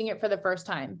just reading it for the first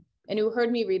time and who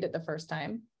heard me read it the first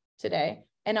time today,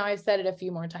 and now I've said it a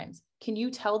few more times, can you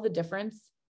tell the difference?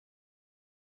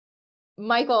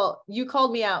 Michael, you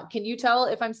called me out. Can you tell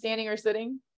if I'm standing or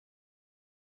sitting?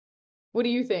 What do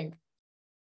you think?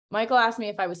 Michael asked me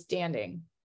if I was standing.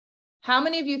 How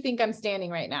many of you think I'm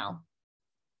standing right now?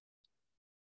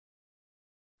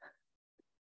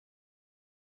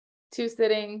 Two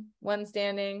sitting, one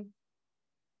standing.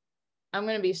 I'm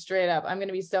going to be straight up. I'm going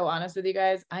to be so honest with you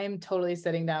guys. I am totally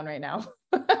sitting down right now,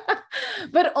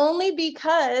 but only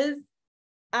because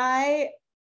I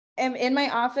am in my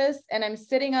office and I'm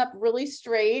sitting up really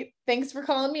straight. Thanks for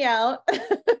calling me out,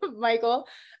 Michael.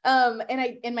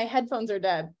 And my headphones are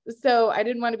dead. So I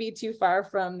didn't want to be too far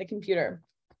from the computer.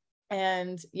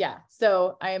 And yeah,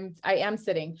 so I am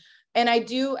sitting, and I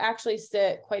do actually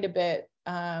sit quite a bit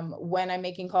when I'm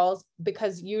making calls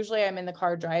because usually I'm in the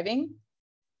car driving.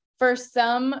 For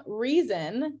some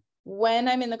reason, when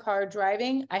I'm in the car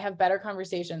driving, I have better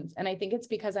conversations. And I think it's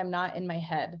because I'm not in my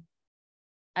head.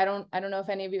 I don't know if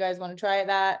any of you guys want to try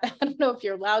that. I don't know if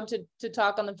you're allowed to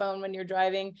talk on the phone when you're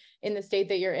driving in the state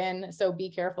that you're in. So be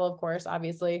careful, of course,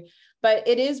 obviously. But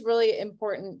it is really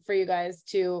important for you guys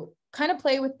to kind of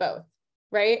play with both,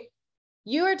 right?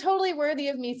 You are totally worthy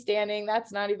of me standing.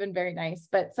 That's not even very nice,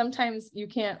 but sometimes you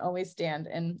can't always stand.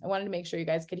 And I wanted to make sure you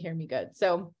guys could hear me good.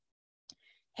 So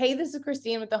hey, this is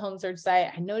Christine with the home search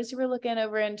site. I noticed you were looking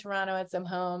over in Toronto at some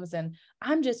homes, and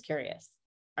I'm just curious.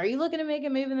 Are you looking to make a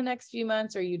move in the next few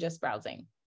months, or are you just browsing?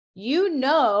 You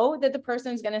know that the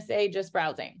person's going to say just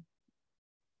browsing.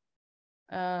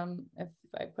 If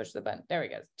I push the button, there we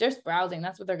go. Just browsing.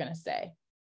 That's what they're going to say.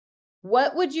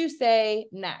 What would you say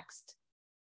next?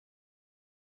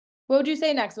 What would you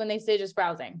say next when they say just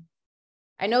browsing?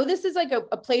 I know this is like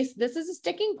a place, this is a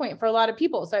sticking point for a lot of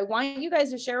people. So I want you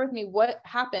guys to share with me what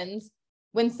happens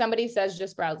when somebody says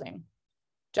just browsing.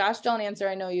 Josh, don't answer.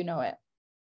 I know you know it.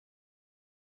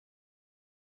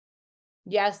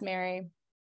 Yes, Mary.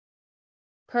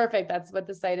 Perfect. That's what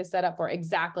the site is set up for.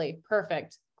 Exactly.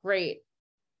 Perfect. Great.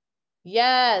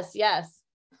 Yes. Yes.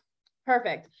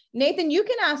 Perfect. Nathan, you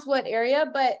can ask what area,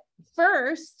 but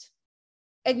first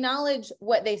acknowledge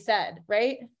what they said,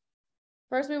 right?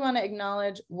 First, we want to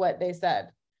acknowledge what they said.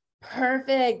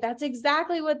 Perfect. That's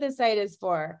exactly what this site is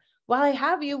for. While I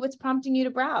have you, what's prompting you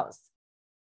to browse?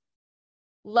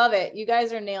 Love it. You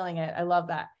guys are nailing it. I love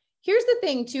that. Here's the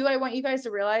thing too. I want you guys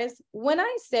to realize when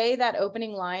I say that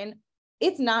opening line,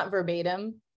 it's not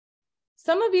verbatim.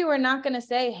 Some of you are not going to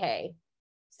say, hey.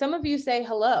 Some of you say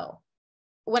hello.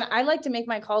 When I like to make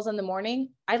my calls in the morning,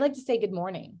 I like to say good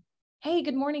morning. Hey,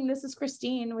 good morning. This is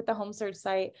Christine with the Home Search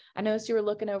site. I noticed you were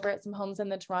looking over at some homes in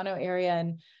the Toronto area.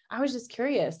 And I was just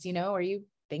curious, are you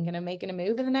thinking of making a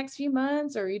move in the next few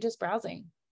months, or are you just browsing?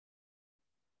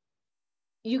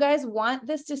 You guys want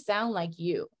this to sound like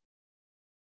you.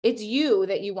 It's you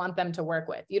that you want them to work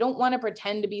with. You don't want to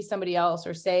pretend to be somebody else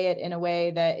or say it in a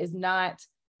way that is not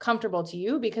comfortable to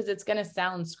you, because it's going to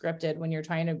sound scripted when you're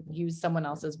trying to use someone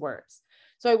else's words.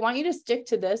 So I want you to stick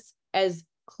to this as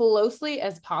closely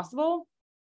as possible,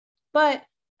 but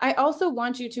I also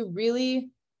want you to really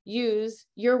use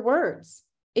your words.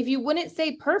 If you wouldn't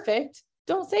say perfect,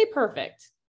 don't say perfect.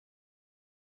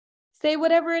 Say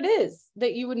whatever it is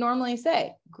that you would normally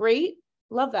say. Great.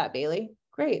 Love that, Bailey.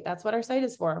 Great. That's what our site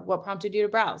is for. What prompted you to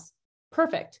browse?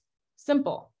 Perfect.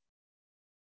 Simple.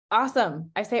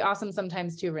 Awesome. I say awesome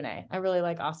sometimes too, Renee. I really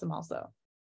like awesome also.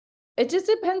 It just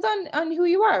depends on who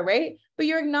you are, right? But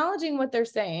you're acknowledging what they're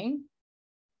saying,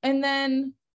 and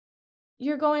then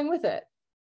you're going with it.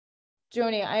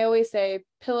 Joni, I always say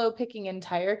pillow picking and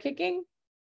tire kicking.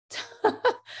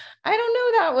 I don't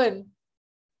know that one.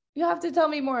 You have to tell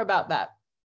me more about that.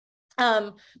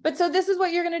 But so this is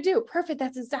what you're going to do. Perfect.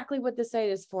 That's exactly what the site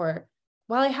is for.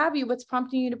 While I have you, what's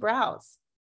prompting you to browse?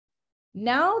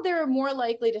 Now they're more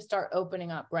likely to start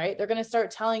opening up, right? They're going to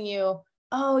start telling you,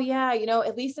 oh yeah,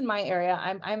 at least in my area,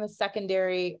 I'm a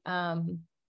secondary.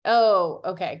 Oh,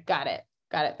 okay. Got it.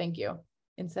 Thank you.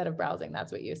 Instead of browsing,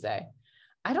 that's what you say.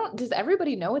 Does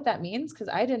everybody know what that means? Because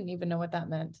I didn't even know what that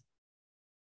meant.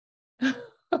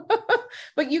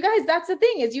 But you guys, that's the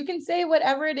thing, is you can say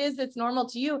whatever it is that's normal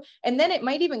to you. And then it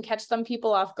might even catch some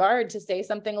people off guard to say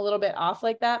something a little bit off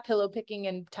like that, pillow picking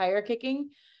and tire kicking,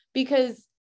 because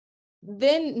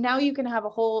then now you can have a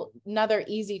whole another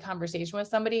easy conversation with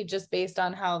somebody just based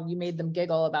on how you made them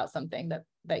giggle about something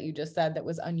that you just said that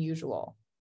was unusual,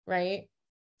 right?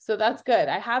 So that's good.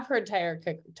 I have heard tire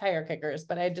kickers,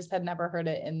 but I just had never heard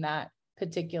it in that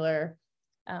particular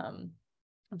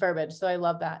verbiage. So I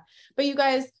love that. But you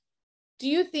guys, do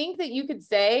you think that you could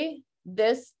say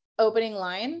this opening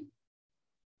line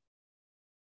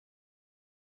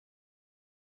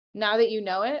now that you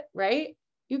know it, right?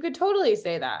 You could totally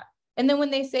say that. And then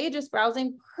when they say just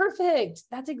browsing, perfect.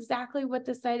 That's exactly what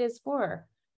the site is for.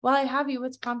 While I have you,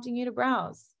 what's prompting you to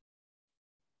browse?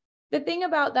 The thing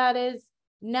about that is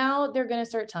now they're going to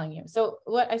start telling you. So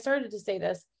what I started to say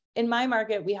this, in my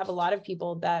market, we have a lot of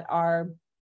people that are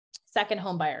second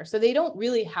home buyers. So they don't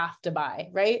really have to buy,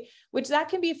 right? Which that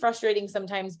can be frustrating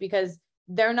sometimes because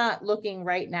they're not looking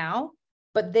right now,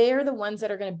 but they're the ones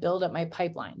that are going to build up my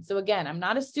pipeline. So again, I'm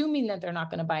not assuming that they're not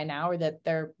going to buy now or that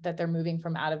they're moving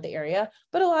from out of the area,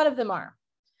 but a lot of them are.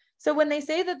 So when they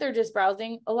say that they're just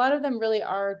browsing, a lot of them really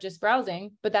are just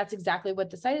browsing, but that's exactly what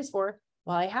the site is for.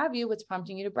 While I have you, what's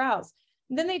prompting you to browse?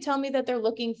 And then they tell me that they're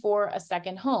looking for a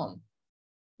second home.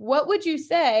 What would you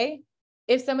say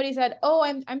if somebody said, oh,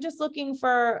 I'm just looking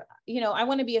for, I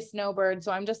want to be a snowbird,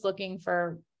 so I'm just looking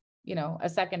for, a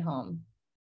second home.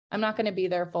 I'm not going to be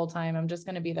there full time. I'm just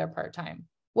going to be there part time.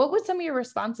 What would some of your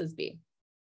responses be?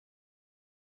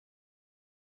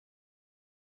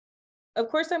 Of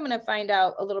course, I'm going to find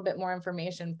out a little bit more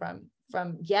information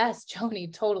from yes,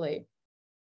 Joni, totally.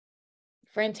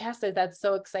 Fantastic. That's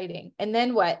so exciting. And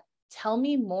then what? Tell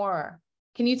me more.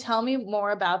 Can you tell me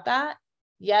more about that?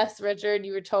 Yes, Richard,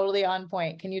 you were totally on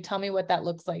point. Can you tell me what that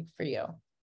looks like for you?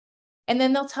 And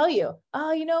then they'll tell you,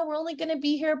 oh, we're only going to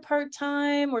be here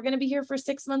part-time. We're going to be here for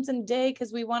 6 months and a day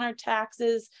because we want our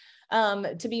taxes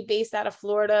to be based out of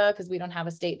Florida because we don't have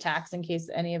a state tax, in case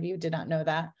any of you did not know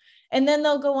that. And then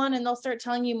they'll go on and they'll start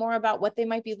telling you more about what they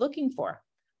might be looking for.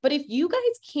 But if you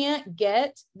guys can't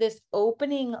get this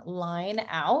opening line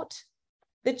out,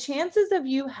 the chances of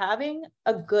you having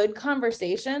a good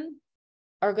conversation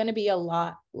are going to be a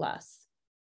lot less.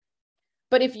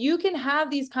 But if you can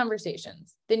have these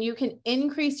conversations, then you can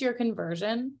increase your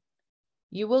conversion.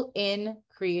 You will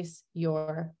increase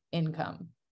your income.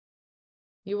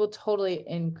 You will totally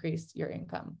increase your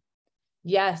income.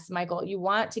 Yes, Michael, you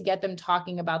want to get them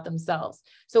talking about themselves.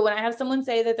 So when I have someone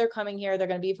say that they're coming here, they're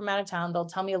going to be from out of town, they'll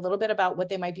tell me a little bit about what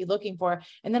they might be looking for.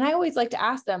 And then I always like to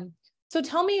ask them, so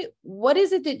tell me, what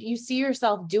is it that you see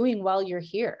yourself doing while you're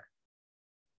here?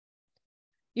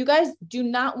 You guys do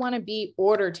not want to be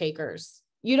order takers.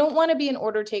 You don't want to be an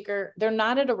order taker. They're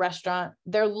not at a restaurant.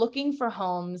 They're looking for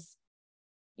homes.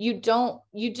 You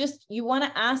want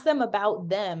to ask them about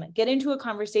them, get into a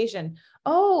conversation.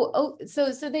 So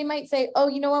they might say, oh,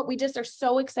 you know what? We just are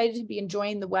so excited to be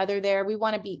enjoying the weather there. We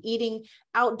want to be eating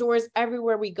outdoors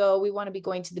everywhere we go. We want to be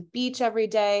going to the beach every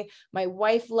day. My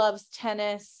wife loves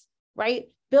tennis, right?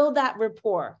 Build that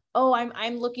rapport. Oh,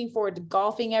 I'm looking forward to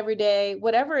golfing every day,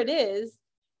 whatever it is.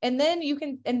 And then you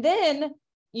can,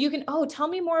 oh, tell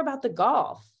me more about the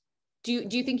golf. Do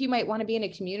you think you might want to be in a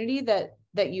community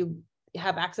that you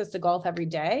have access to golf every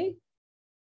day?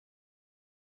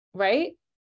 Right?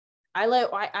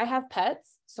 I have pets,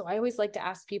 so I always like to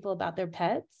ask people about their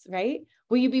pets, right?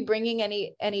 Will you be bringing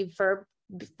any fur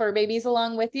babies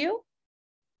along with you?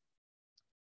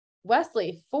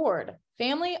 Wesley, Ford,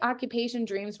 family, occupation,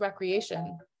 dreams,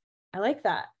 recreation. I like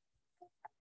that.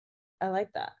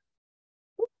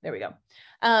 There we go.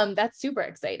 That's super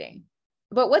exciting.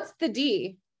 But what's the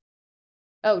D?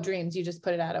 Oh, dreams. You just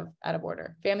put it out of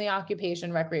order. Family,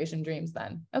 occupation, recreation, dreams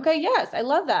then. Okay. Yes. I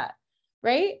love that.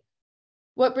 Right.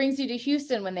 What brings you to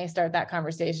Houston when they start that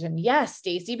conversation? Yes,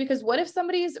 Stacy, because what if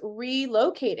somebody's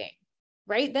relocating,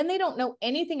 right? Then they don't know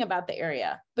anything about the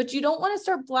area, but you don't want to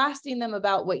start blasting them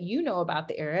about what you know about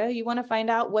the area. You want to find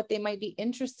out what they might be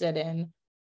interested in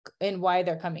and why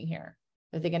they're coming here.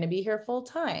 Are they going to be here full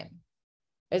time?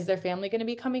 Is their family going to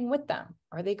be coming with them?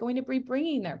 Are they going to be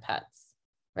bringing their pets,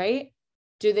 right?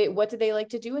 What do they like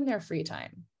to do in their free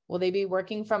time? Will they be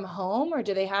working from home, or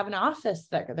do they have an office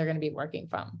that they're going to be working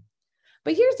from?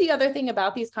 But here's the other thing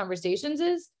about these conversations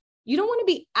is you don't want to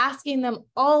be asking them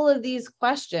all of these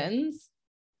questions.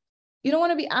 You don't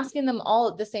want to be asking them all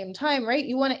at the same time, right?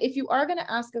 If you are going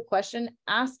to ask a question,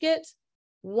 ask it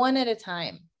one at a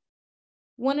time.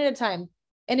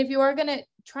 And if you are going to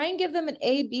try and give them an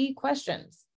A-B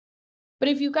questions, but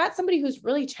if you've got somebody who's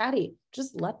really chatty,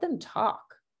 just let them talk.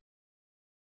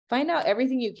 Find out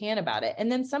everything you can about it.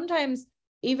 And then sometimes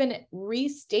even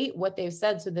restate what they've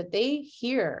said so that they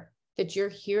hear that you're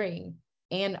hearing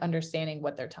and understanding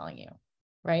what they're telling you,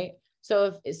 right?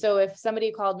 So if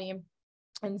somebody called me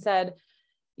and said,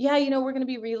 yeah, we're going to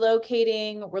be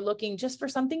relocating. We're looking just for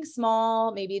something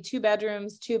small, maybe 2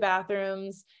 bedrooms, 2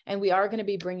 bathrooms, and we are going to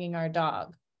be bringing our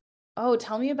dog. Oh,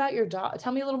 tell me about your dog.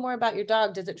 Tell me a little more about your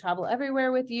dog. Does it travel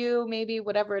everywhere with you? Maybe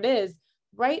whatever it is,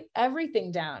 write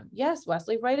everything down. Yes,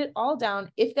 Wesley, write it all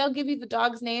down. If they'll give you the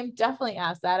dog's name, definitely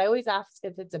ask that. I always ask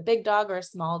if it's a big dog or a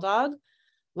small dog.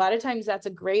 A lot of times that's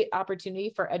a great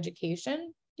opportunity for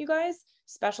education, you guys,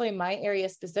 especially in my area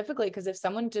specifically, because if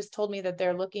someone just told me that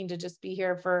they're looking to just be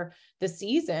here for the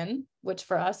season, which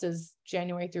for us is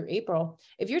January through April,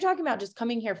 if you're talking about just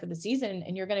coming here for the season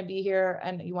and you're going to be here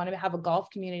and you want to have a golf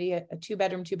community, a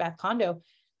 2-bedroom, 2-bath condo,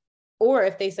 or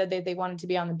if they said that they wanted to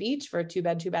be on the beach for a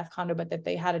 2-bed, 2-bath condo, but that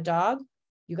they had a dog,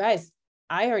 you guys,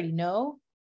 I already know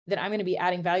that I'm going to be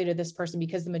adding value to this person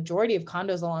because the majority of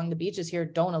condos along the beaches here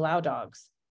don't allow dogs,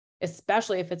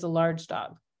 especially if it's a large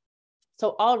dog.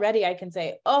 So already I can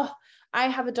say, oh, I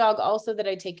have a dog also that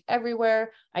I take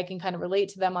everywhere. I can kind of relate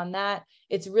to them on that.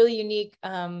 It's a really unique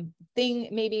thing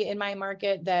maybe in my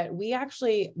market that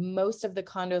most of the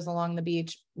condos along the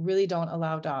beach really don't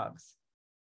allow dogs.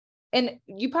 And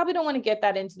you probably don't want to get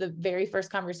that into the very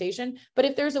first conversation, but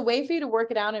if there's a way for you to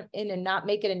work it out and not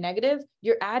make it a negative,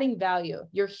 you're adding value.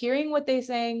 You're hearing what they're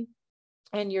saying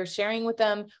and you're sharing with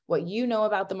them what you know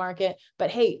about the market.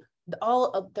 But hey,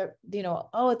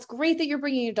 it's great that you're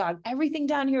bringing your dog. Everything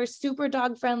down here is super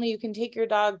dog friendly. You can take your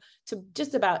dog to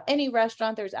just about any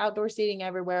restaurant. There's outdoor seating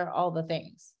everywhere, all the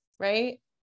things, right?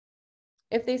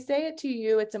 If they say it to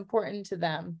you, it's important to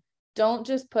them. Don't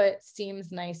just put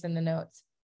seems nice in the notes.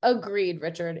 Agreed,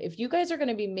 Richard. If you guys are going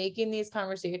to be making these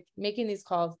conversations, making these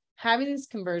calls, having these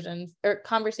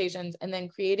conversations, and then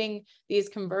creating these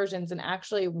conversions and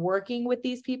actually working with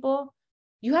these people,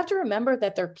 you have to remember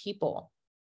that they're people,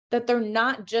 that they're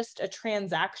not just a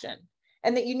transaction,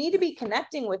 and that you need to be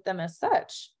connecting with them as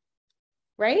such,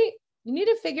 right? You need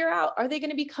to figure out, are they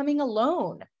going to be coming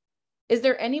alone? Is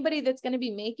there anybody that's going to be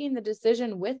making the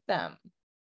decision with them?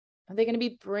 Are they going to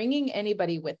be bringing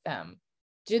anybody with them?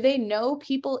 Do they know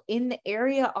people in the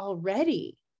area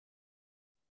already?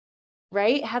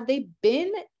 Right? Have they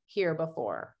been here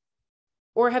before?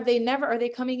 Or are they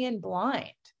coming in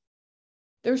blind?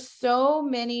 There's so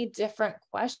many different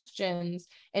questions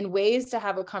and ways to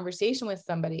have a conversation with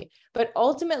somebody. But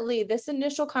ultimately, this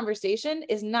initial conversation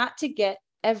is not to get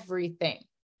everything.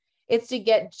 It's to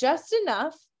get just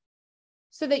enough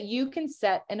so that you can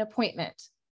set an appointment.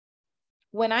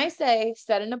 When I say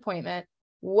set an appointment,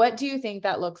 what do you think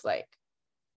that looks like?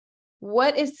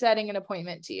 What is setting an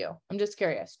appointment to you? I'm just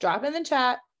curious. Drop in the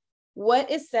chat.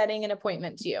 What is setting an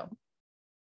appointment to you?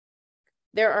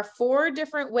 There are 4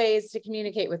 different ways to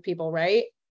communicate with people, right?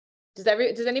 Does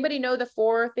anybody know the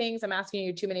 4 things? I'm asking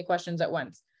you too many questions at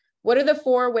once. What are the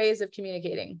 4 ways of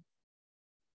communicating?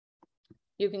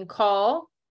 You can call,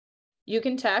 you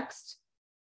can text,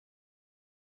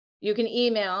 you can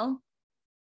email,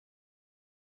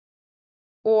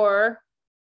 or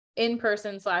in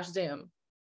person / Zoom.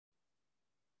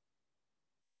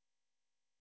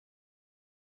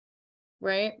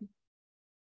 Right?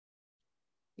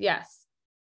 Yes.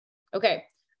 Okay.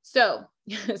 So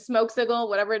smoke signal,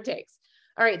 whatever it takes.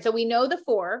 All right. So we know the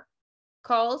 4: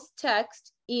 calls,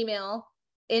 text, email,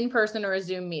 in person, or a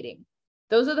Zoom meeting.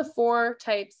 Those are the 4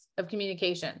 types of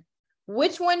communication.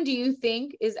 Which one do you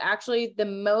think is actually the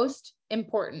most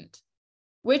important?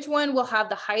 Which one will have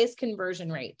the highest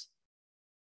conversion rate?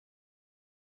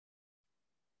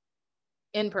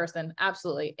 In person,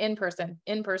 absolutely. In person,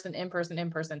 in person, in person, in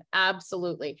person,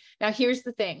 absolutely. Now, here's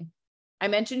the thing. I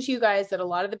mentioned to you guys that a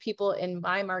lot of the people in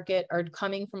my market are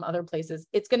coming from other places.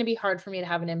 It's going to be hard for me to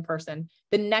have an in-person.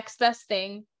 The next best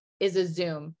thing is a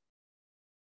Zoom.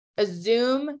 A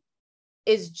Zoom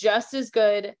is just as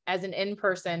good as an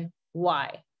in-person.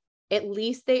 Why? At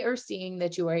least they are seeing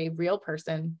that you are a real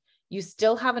person. You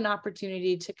still have an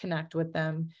opportunity to connect with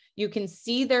them. You can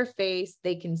see their face.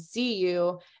 They can see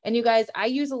you. And you guys, I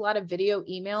use a lot of video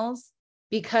emails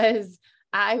because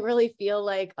I really feel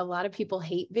like a lot of people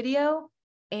hate video.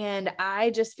 And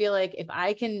I just feel like if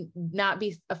I can not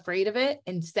be afraid of it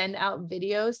and send out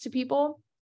videos to people,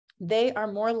 they are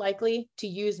more likely to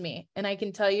use me. And I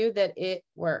can tell you that it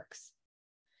works.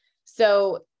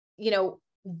 So,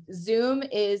 Zoom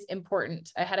is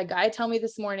important. I had a guy tell me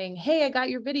this morning, hey, I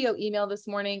got your video email this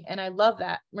morning. And I love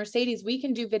that. Mercedes, we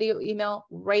can do video email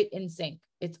right in CINC.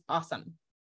 It's awesome.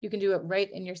 You can do it right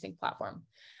in your CINC platform.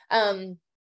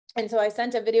 And so I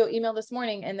sent a video email this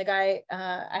morning, and the guy,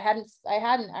 I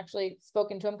hadn't actually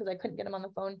spoken to him because I couldn't get him on the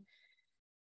phone.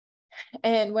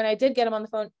 And when I did get him on the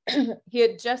phone, he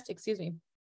had just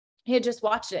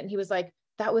watched it, and he was like,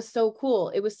 that was so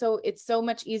cool. It's so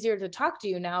much easier to talk to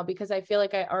you now because I feel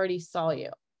like I already saw you.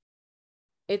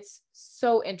 It's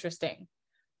so interesting.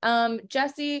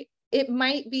 Jesse, it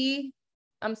might be,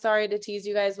 I'm sorry to tease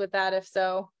you guys with that if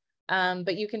so,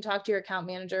 but you can talk to your account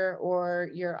manager or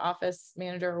your office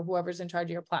manager or whoever's in charge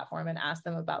of your platform and ask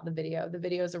them about the video. The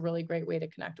video is a really great way to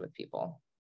connect with people.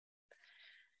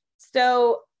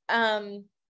 So,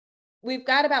 we've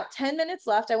got about 10 minutes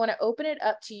left. I want to open it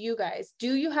up to you guys.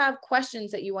 Do you have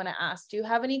questions that you want to ask? Do you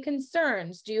have any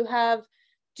concerns? Do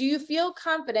you feel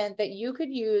confident that you could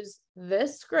use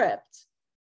this script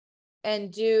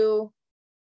and do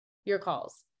your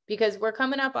calls? Because we're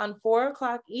coming up on 4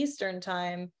 o'clock Eastern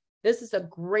time. This is a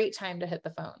great time to hit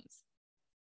the phones.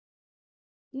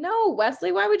 No,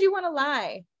 Wesley, why would you want to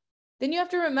lie? Then you have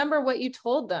to remember what you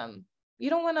told them.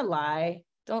 You don't want to lie.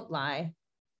 Don't lie.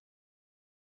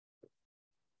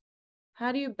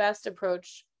 How do you best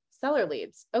approach seller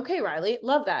leads? Okay, Riley,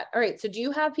 love that. All right, so do you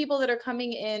have people that are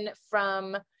coming in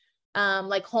from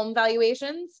like home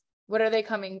valuations? What are they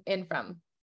coming in from?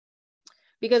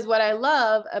 Because what I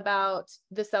love about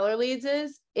the seller leads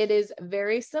is it is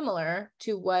very similar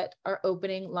to what our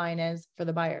opening line is for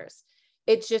the buyers.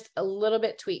 It's just a little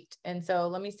bit tweaked. And so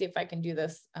let me see if I can do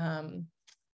this.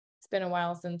 It's been a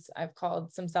while since I've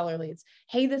called some seller leads.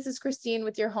 Hey, this is Christine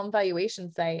with your home valuation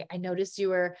site. I noticed you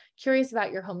were curious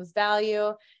about your home's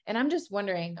value. And I'm just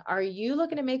wondering, are you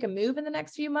looking to make a move in the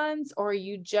next few months, or are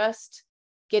you just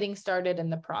getting started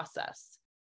in the process?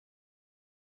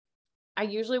 I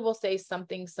usually will say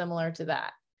something similar to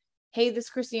that. Hey, this is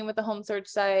Christine with the home search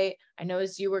site. I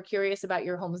noticed you were curious about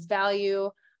your home's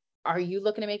value. Are you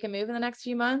looking to make a move in the next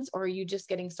few months, or are you just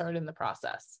getting started in the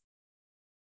process?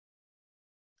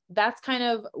 That's kind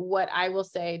of what I will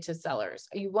say to sellers.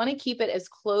 You want to keep it as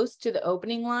close to the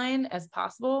opening line as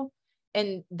possible.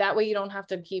 And that way you don't have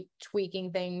to keep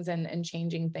tweaking things and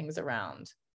changing things around.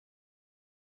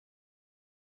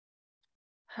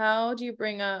 How do you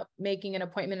bring up making an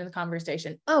appointment in the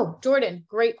conversation? Oh, Jordan,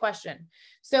 great question.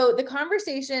 So the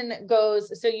conversation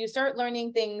goes, so you start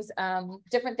learning things,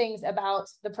 different things about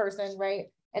the person, right?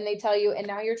 And they tell you, and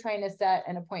now you're trying to set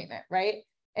an appointment, right?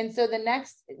 And so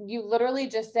you literally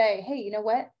just say, hey, you know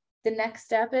what? The next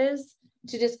step is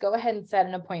to just go ahead and set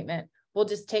an appointment. We're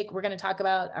going to talk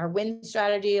about our win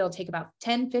strategy. It'll take about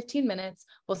 10, 15 minutes.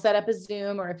 We'll set up a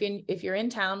Zoom, or if you're in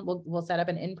town, we'll set up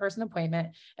an in-person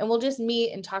appointment, and we'll just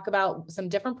meet and talk about some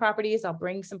different properties. I'll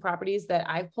bring some properties that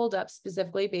I've pulled up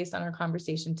specifically based on our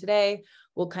conversation today.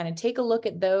 We'll kind of take a look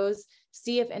at those,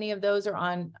 see if any of those are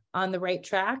on the right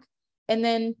track. And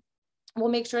then we'll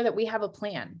make sure that we have a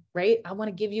plan, right? I want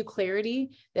to give you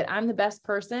clarity that I'm the best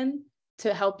person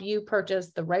to help you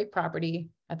purchase the right property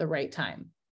at the right time.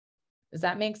 Does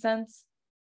that make sense?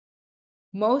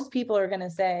 Most people are going to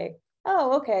say,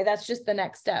 oh, okay, that's just the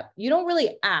next step. You don't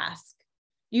really ask.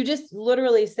 You just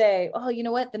literally say, oh, you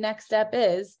know what? The next step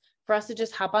is for us to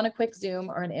just hop on a quick Zoom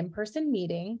or an in-person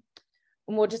meeting.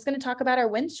 And we're just going to talk about our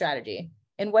win strategy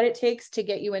and what it takes to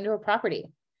get you into a property.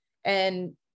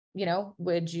 And,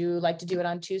 would you like to do it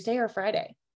on Tuesday or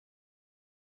Friday?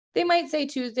 They might say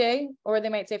Tuesday, or they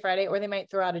might say Friday, or they might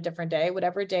throw out a different day,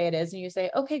 whatever day it is. And you say,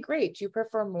 okay, great. Do you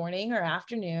prefer morning or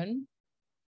afternoon?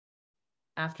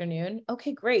 Afternoon.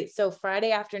 Okay, great. So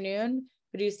Friday afternoon,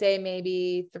 would you say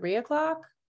maybe 3 o'clock?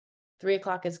 3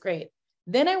 o'clock is great.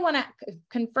 Then I want to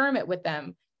confirm it with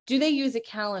them. Do they use a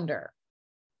calendar?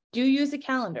 Do you use a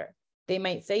calendar? They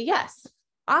might say yes.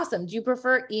 Awesome. Do you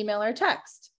prefer email or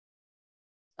text?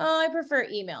 Oh, I prefer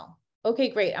email. Okay,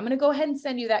 great. I'm going to go ahead and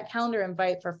send you that calendar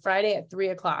invite for Friday at 3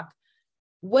 o'clock.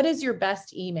 What is your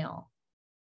best email?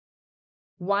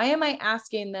 Why am I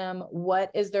asking them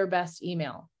what is their best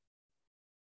email?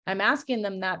 I'm asking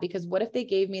them that because what if they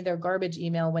gave me their garbage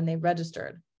email when they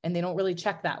registered and they don't really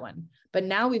check that one? But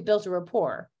now we've built a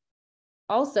rapport.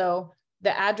 Also,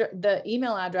 the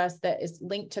email address that is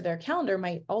linked to their calendar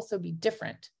might also be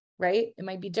different, right? It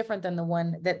might be different than the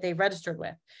one that they registered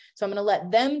with. So I'm going to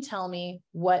let them tell me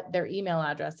what their email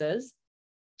address is.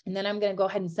 And then I'm going to go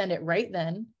ahead and send it right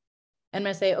then. I'm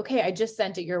going to say, okay, I just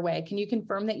sent it your way. Can you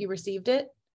confirm that you received it?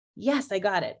 Yes, I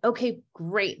got it. Okay,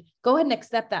 great. Go ahead and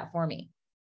accept that for me.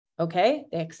 Okay,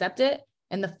 they accept it.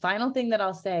 And the final thing that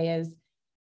I'll say is,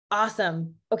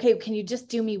 awesome. Okay, can you just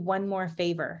do me one more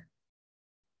favor?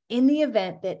 In the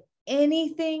event that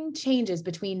anything changes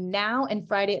between now and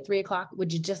Friday at 3 o'clock,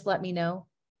 would you just let me know?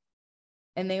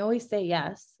 And they always say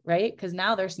yes, right? Because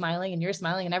now they're smiling and you're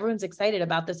smiling and everyone's excited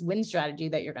about this win strategy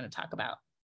that you're going to talk about.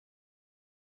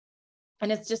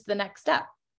 And it's just the next step.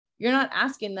 You're not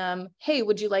asking them, hey,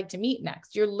 would you like to meet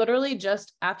next? You're literally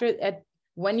just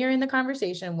when you're in the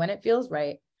conversation, when it feels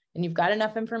right, and you've got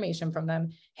enough information from them.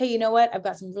 Hey, you know what? I've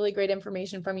got some really great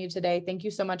information from you today. Thank you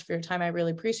so much for your time. I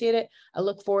really appreciate it. I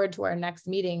look forward to our next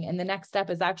meeting. And the next step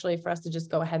is actually for us to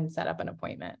just go ahead and set up an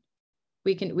appointment.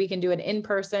 We can do it in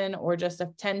person or just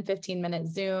a 10, 15 minute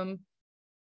Zoom.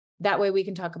 That way we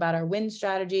can talk about our win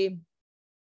strategy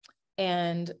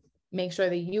and make sure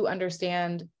that you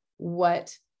understand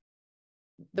what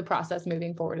the process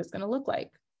moving forward is going to look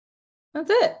like. That's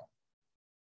it.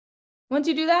 Once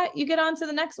you do that, you get on to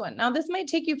the next one. Now, this might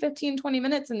take you 15, 20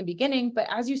 minutes in the beginning, but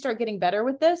as you start getting better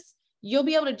with this, you'll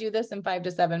be able to do this in 5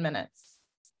 to 7 minutes.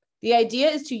 The idea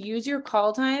is to use your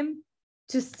call time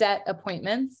to set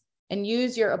appointments and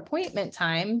use your appointment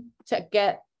time to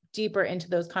get deeper into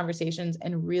those conversations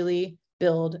and really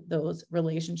build those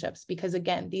relationships. Because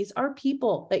again, these are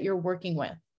people that you're working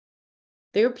with.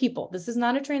 They're people. This is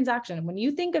not a transaction. When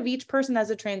you think of each person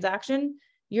as a transaction,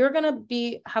 you're going to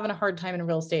be having a hard time in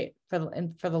real estate for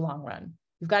the long run.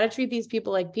 You've got to treat these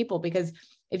people like people, because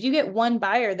if you get one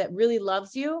buyer that really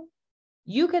loves you,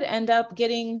 you could end up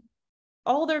getting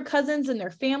all their cousins and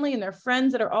their family and their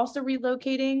friends that are also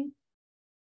relocating.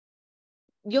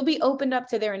 You'll be opened up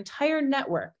to their entire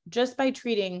network just by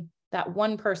treating that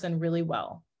one person really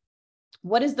well.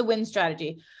 What is the win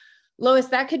strategy? Lois,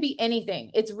 that could be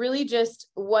anything. It's really just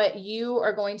what you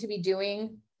are going to be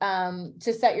doing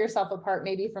to set yourself apart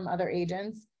maybe from other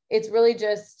agents. It's really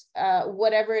just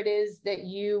whatever it is that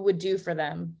you would do for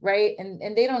them, right?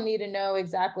 And they don't need to know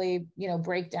exactly,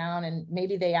 breakdown, and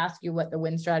maybe they ask you what the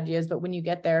win strategy is, but when you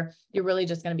get there, you're really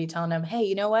just going to be telling them, hey,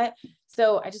 you know what?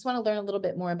 So I just want to learn a little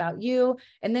bit more about you,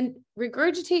 and then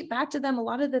regurgitate back to them a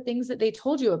lot of the things that they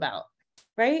told you about,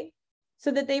 right?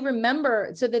 So that they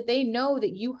remember, so that they know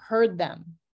that you heard them,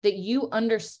 that you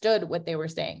understood what they were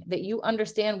saying, that you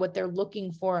understand what they're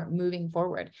looking for moving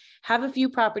forward. Have a few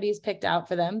properties picked out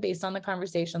for them based on the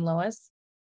conversation, Lois.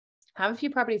 Have a few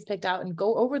properties picked out and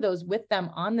go over those with them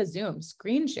on the Zoom,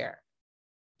 screen share,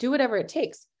 do whatever it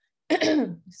takes,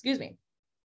 excuse me,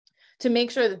 to make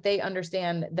sure that they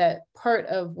understand that part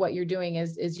of what you're doing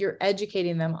is you're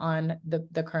educating them on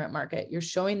the current market. You're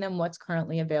showing them what's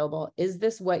currently available. Is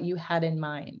this what you had in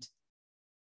mind?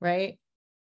 Right?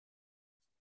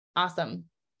 Awesome.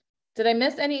 Did I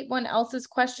miss anyone else's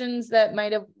questions that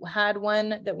might have had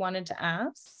one that wanted to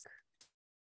ask?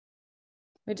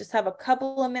 We just have a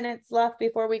couple of minutes left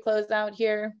before we close out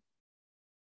here.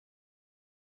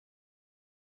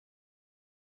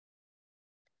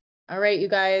 All right, you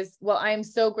guys. Well, I'm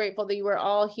so grateful that you were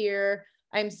all here.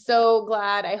 I'm so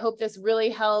glad. I hope this really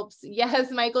helps.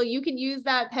 Yes, Michael, you can use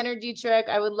that Penergy trick.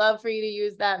 I would love for you to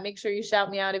use that. Make sure you shout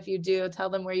me out if you do. Tell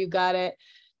them where you got it.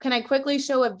 Can I quickly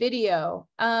show a video?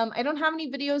 I don't have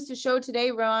any videos to show today,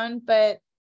 Ron, but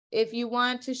if you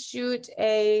want to shoot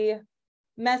a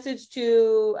message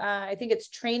to, I think it's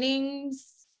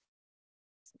trainers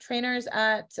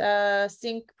at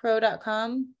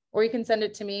cincpro.com, or you can send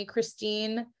it to me,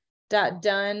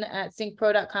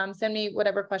 Christine.dunn@cincpro.com. Send me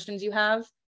whatever questions you have.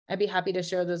 I'd be happy to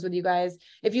share those with you guys.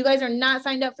 If you guys are not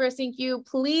signed up for a CINC,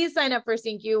 please sign up for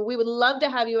CINC. We would love to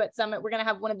have you at Summit. We're going to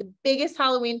have one of the biggest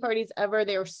Halloween parties ever.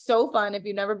 They are so fun. If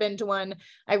you've never been to one,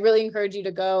 I really encourage you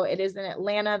to go. It is in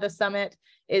Atlanta. The Summit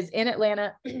is in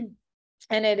Atlanta. And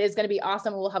it is going to be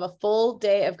awesome. We'll have a full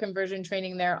day of conversion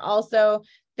training there. Also,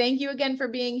 thank you again for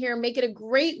being here. Make it a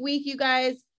great week, you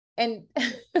guys. And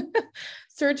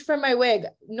search for my wig.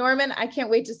 Norman, I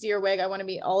can't wait to see your wig. I want to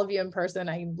meet all of you in person.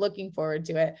 I'm looking forward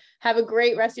to it. Have a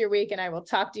great rest of your week, and I will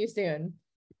talk to you soon.